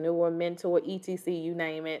 entrepreneur, mentor, etc. You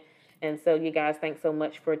name it. And so, you guys, thanks so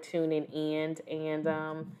much for tuning in.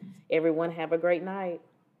 And everyone, have a great night.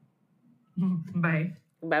 Bye.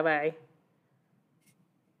 Bye bye.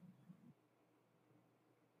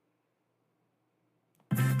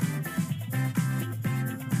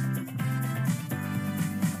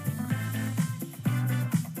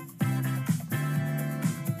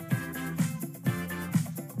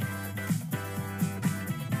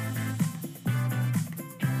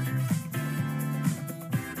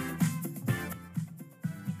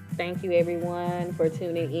 Thank you, everyone, for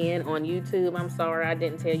tuning in on YouTube. I'm sorry I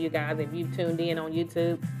didn't tell you guys if you've tuned in on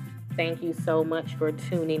YouTube. Thank you so much for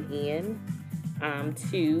tuning in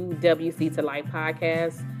to WC to Life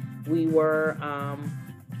podcast. We were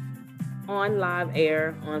on live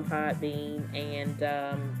air on Podbean, and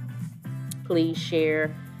please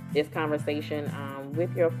share this conversation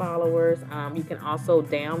with your followers. You can also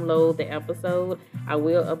download the episode. I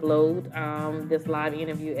will upload this live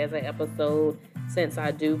interview as an episode. Since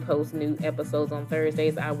I do post new episodes on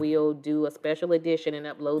Thursdays, I will do a special edition and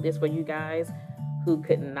upload this for you guys who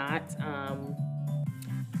could not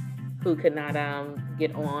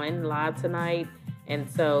get on live tonight. And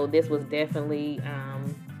so this was definitely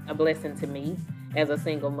a blessing to me as a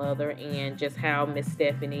single mother, and just how Miss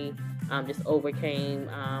Stephanie just overcame,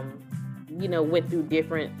 went through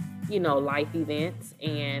different, life events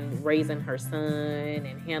and raising her son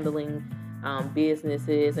and handling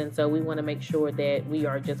businesses. And so we want to make sure that we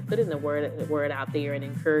are just putting the word out there and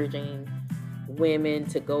encouraging women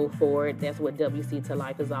to go for it. That's what WC to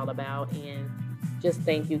Life is all about. And just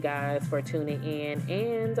thank you guys for tuning in,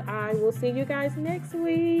 and I will see you guys next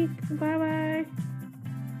week. Bye bye.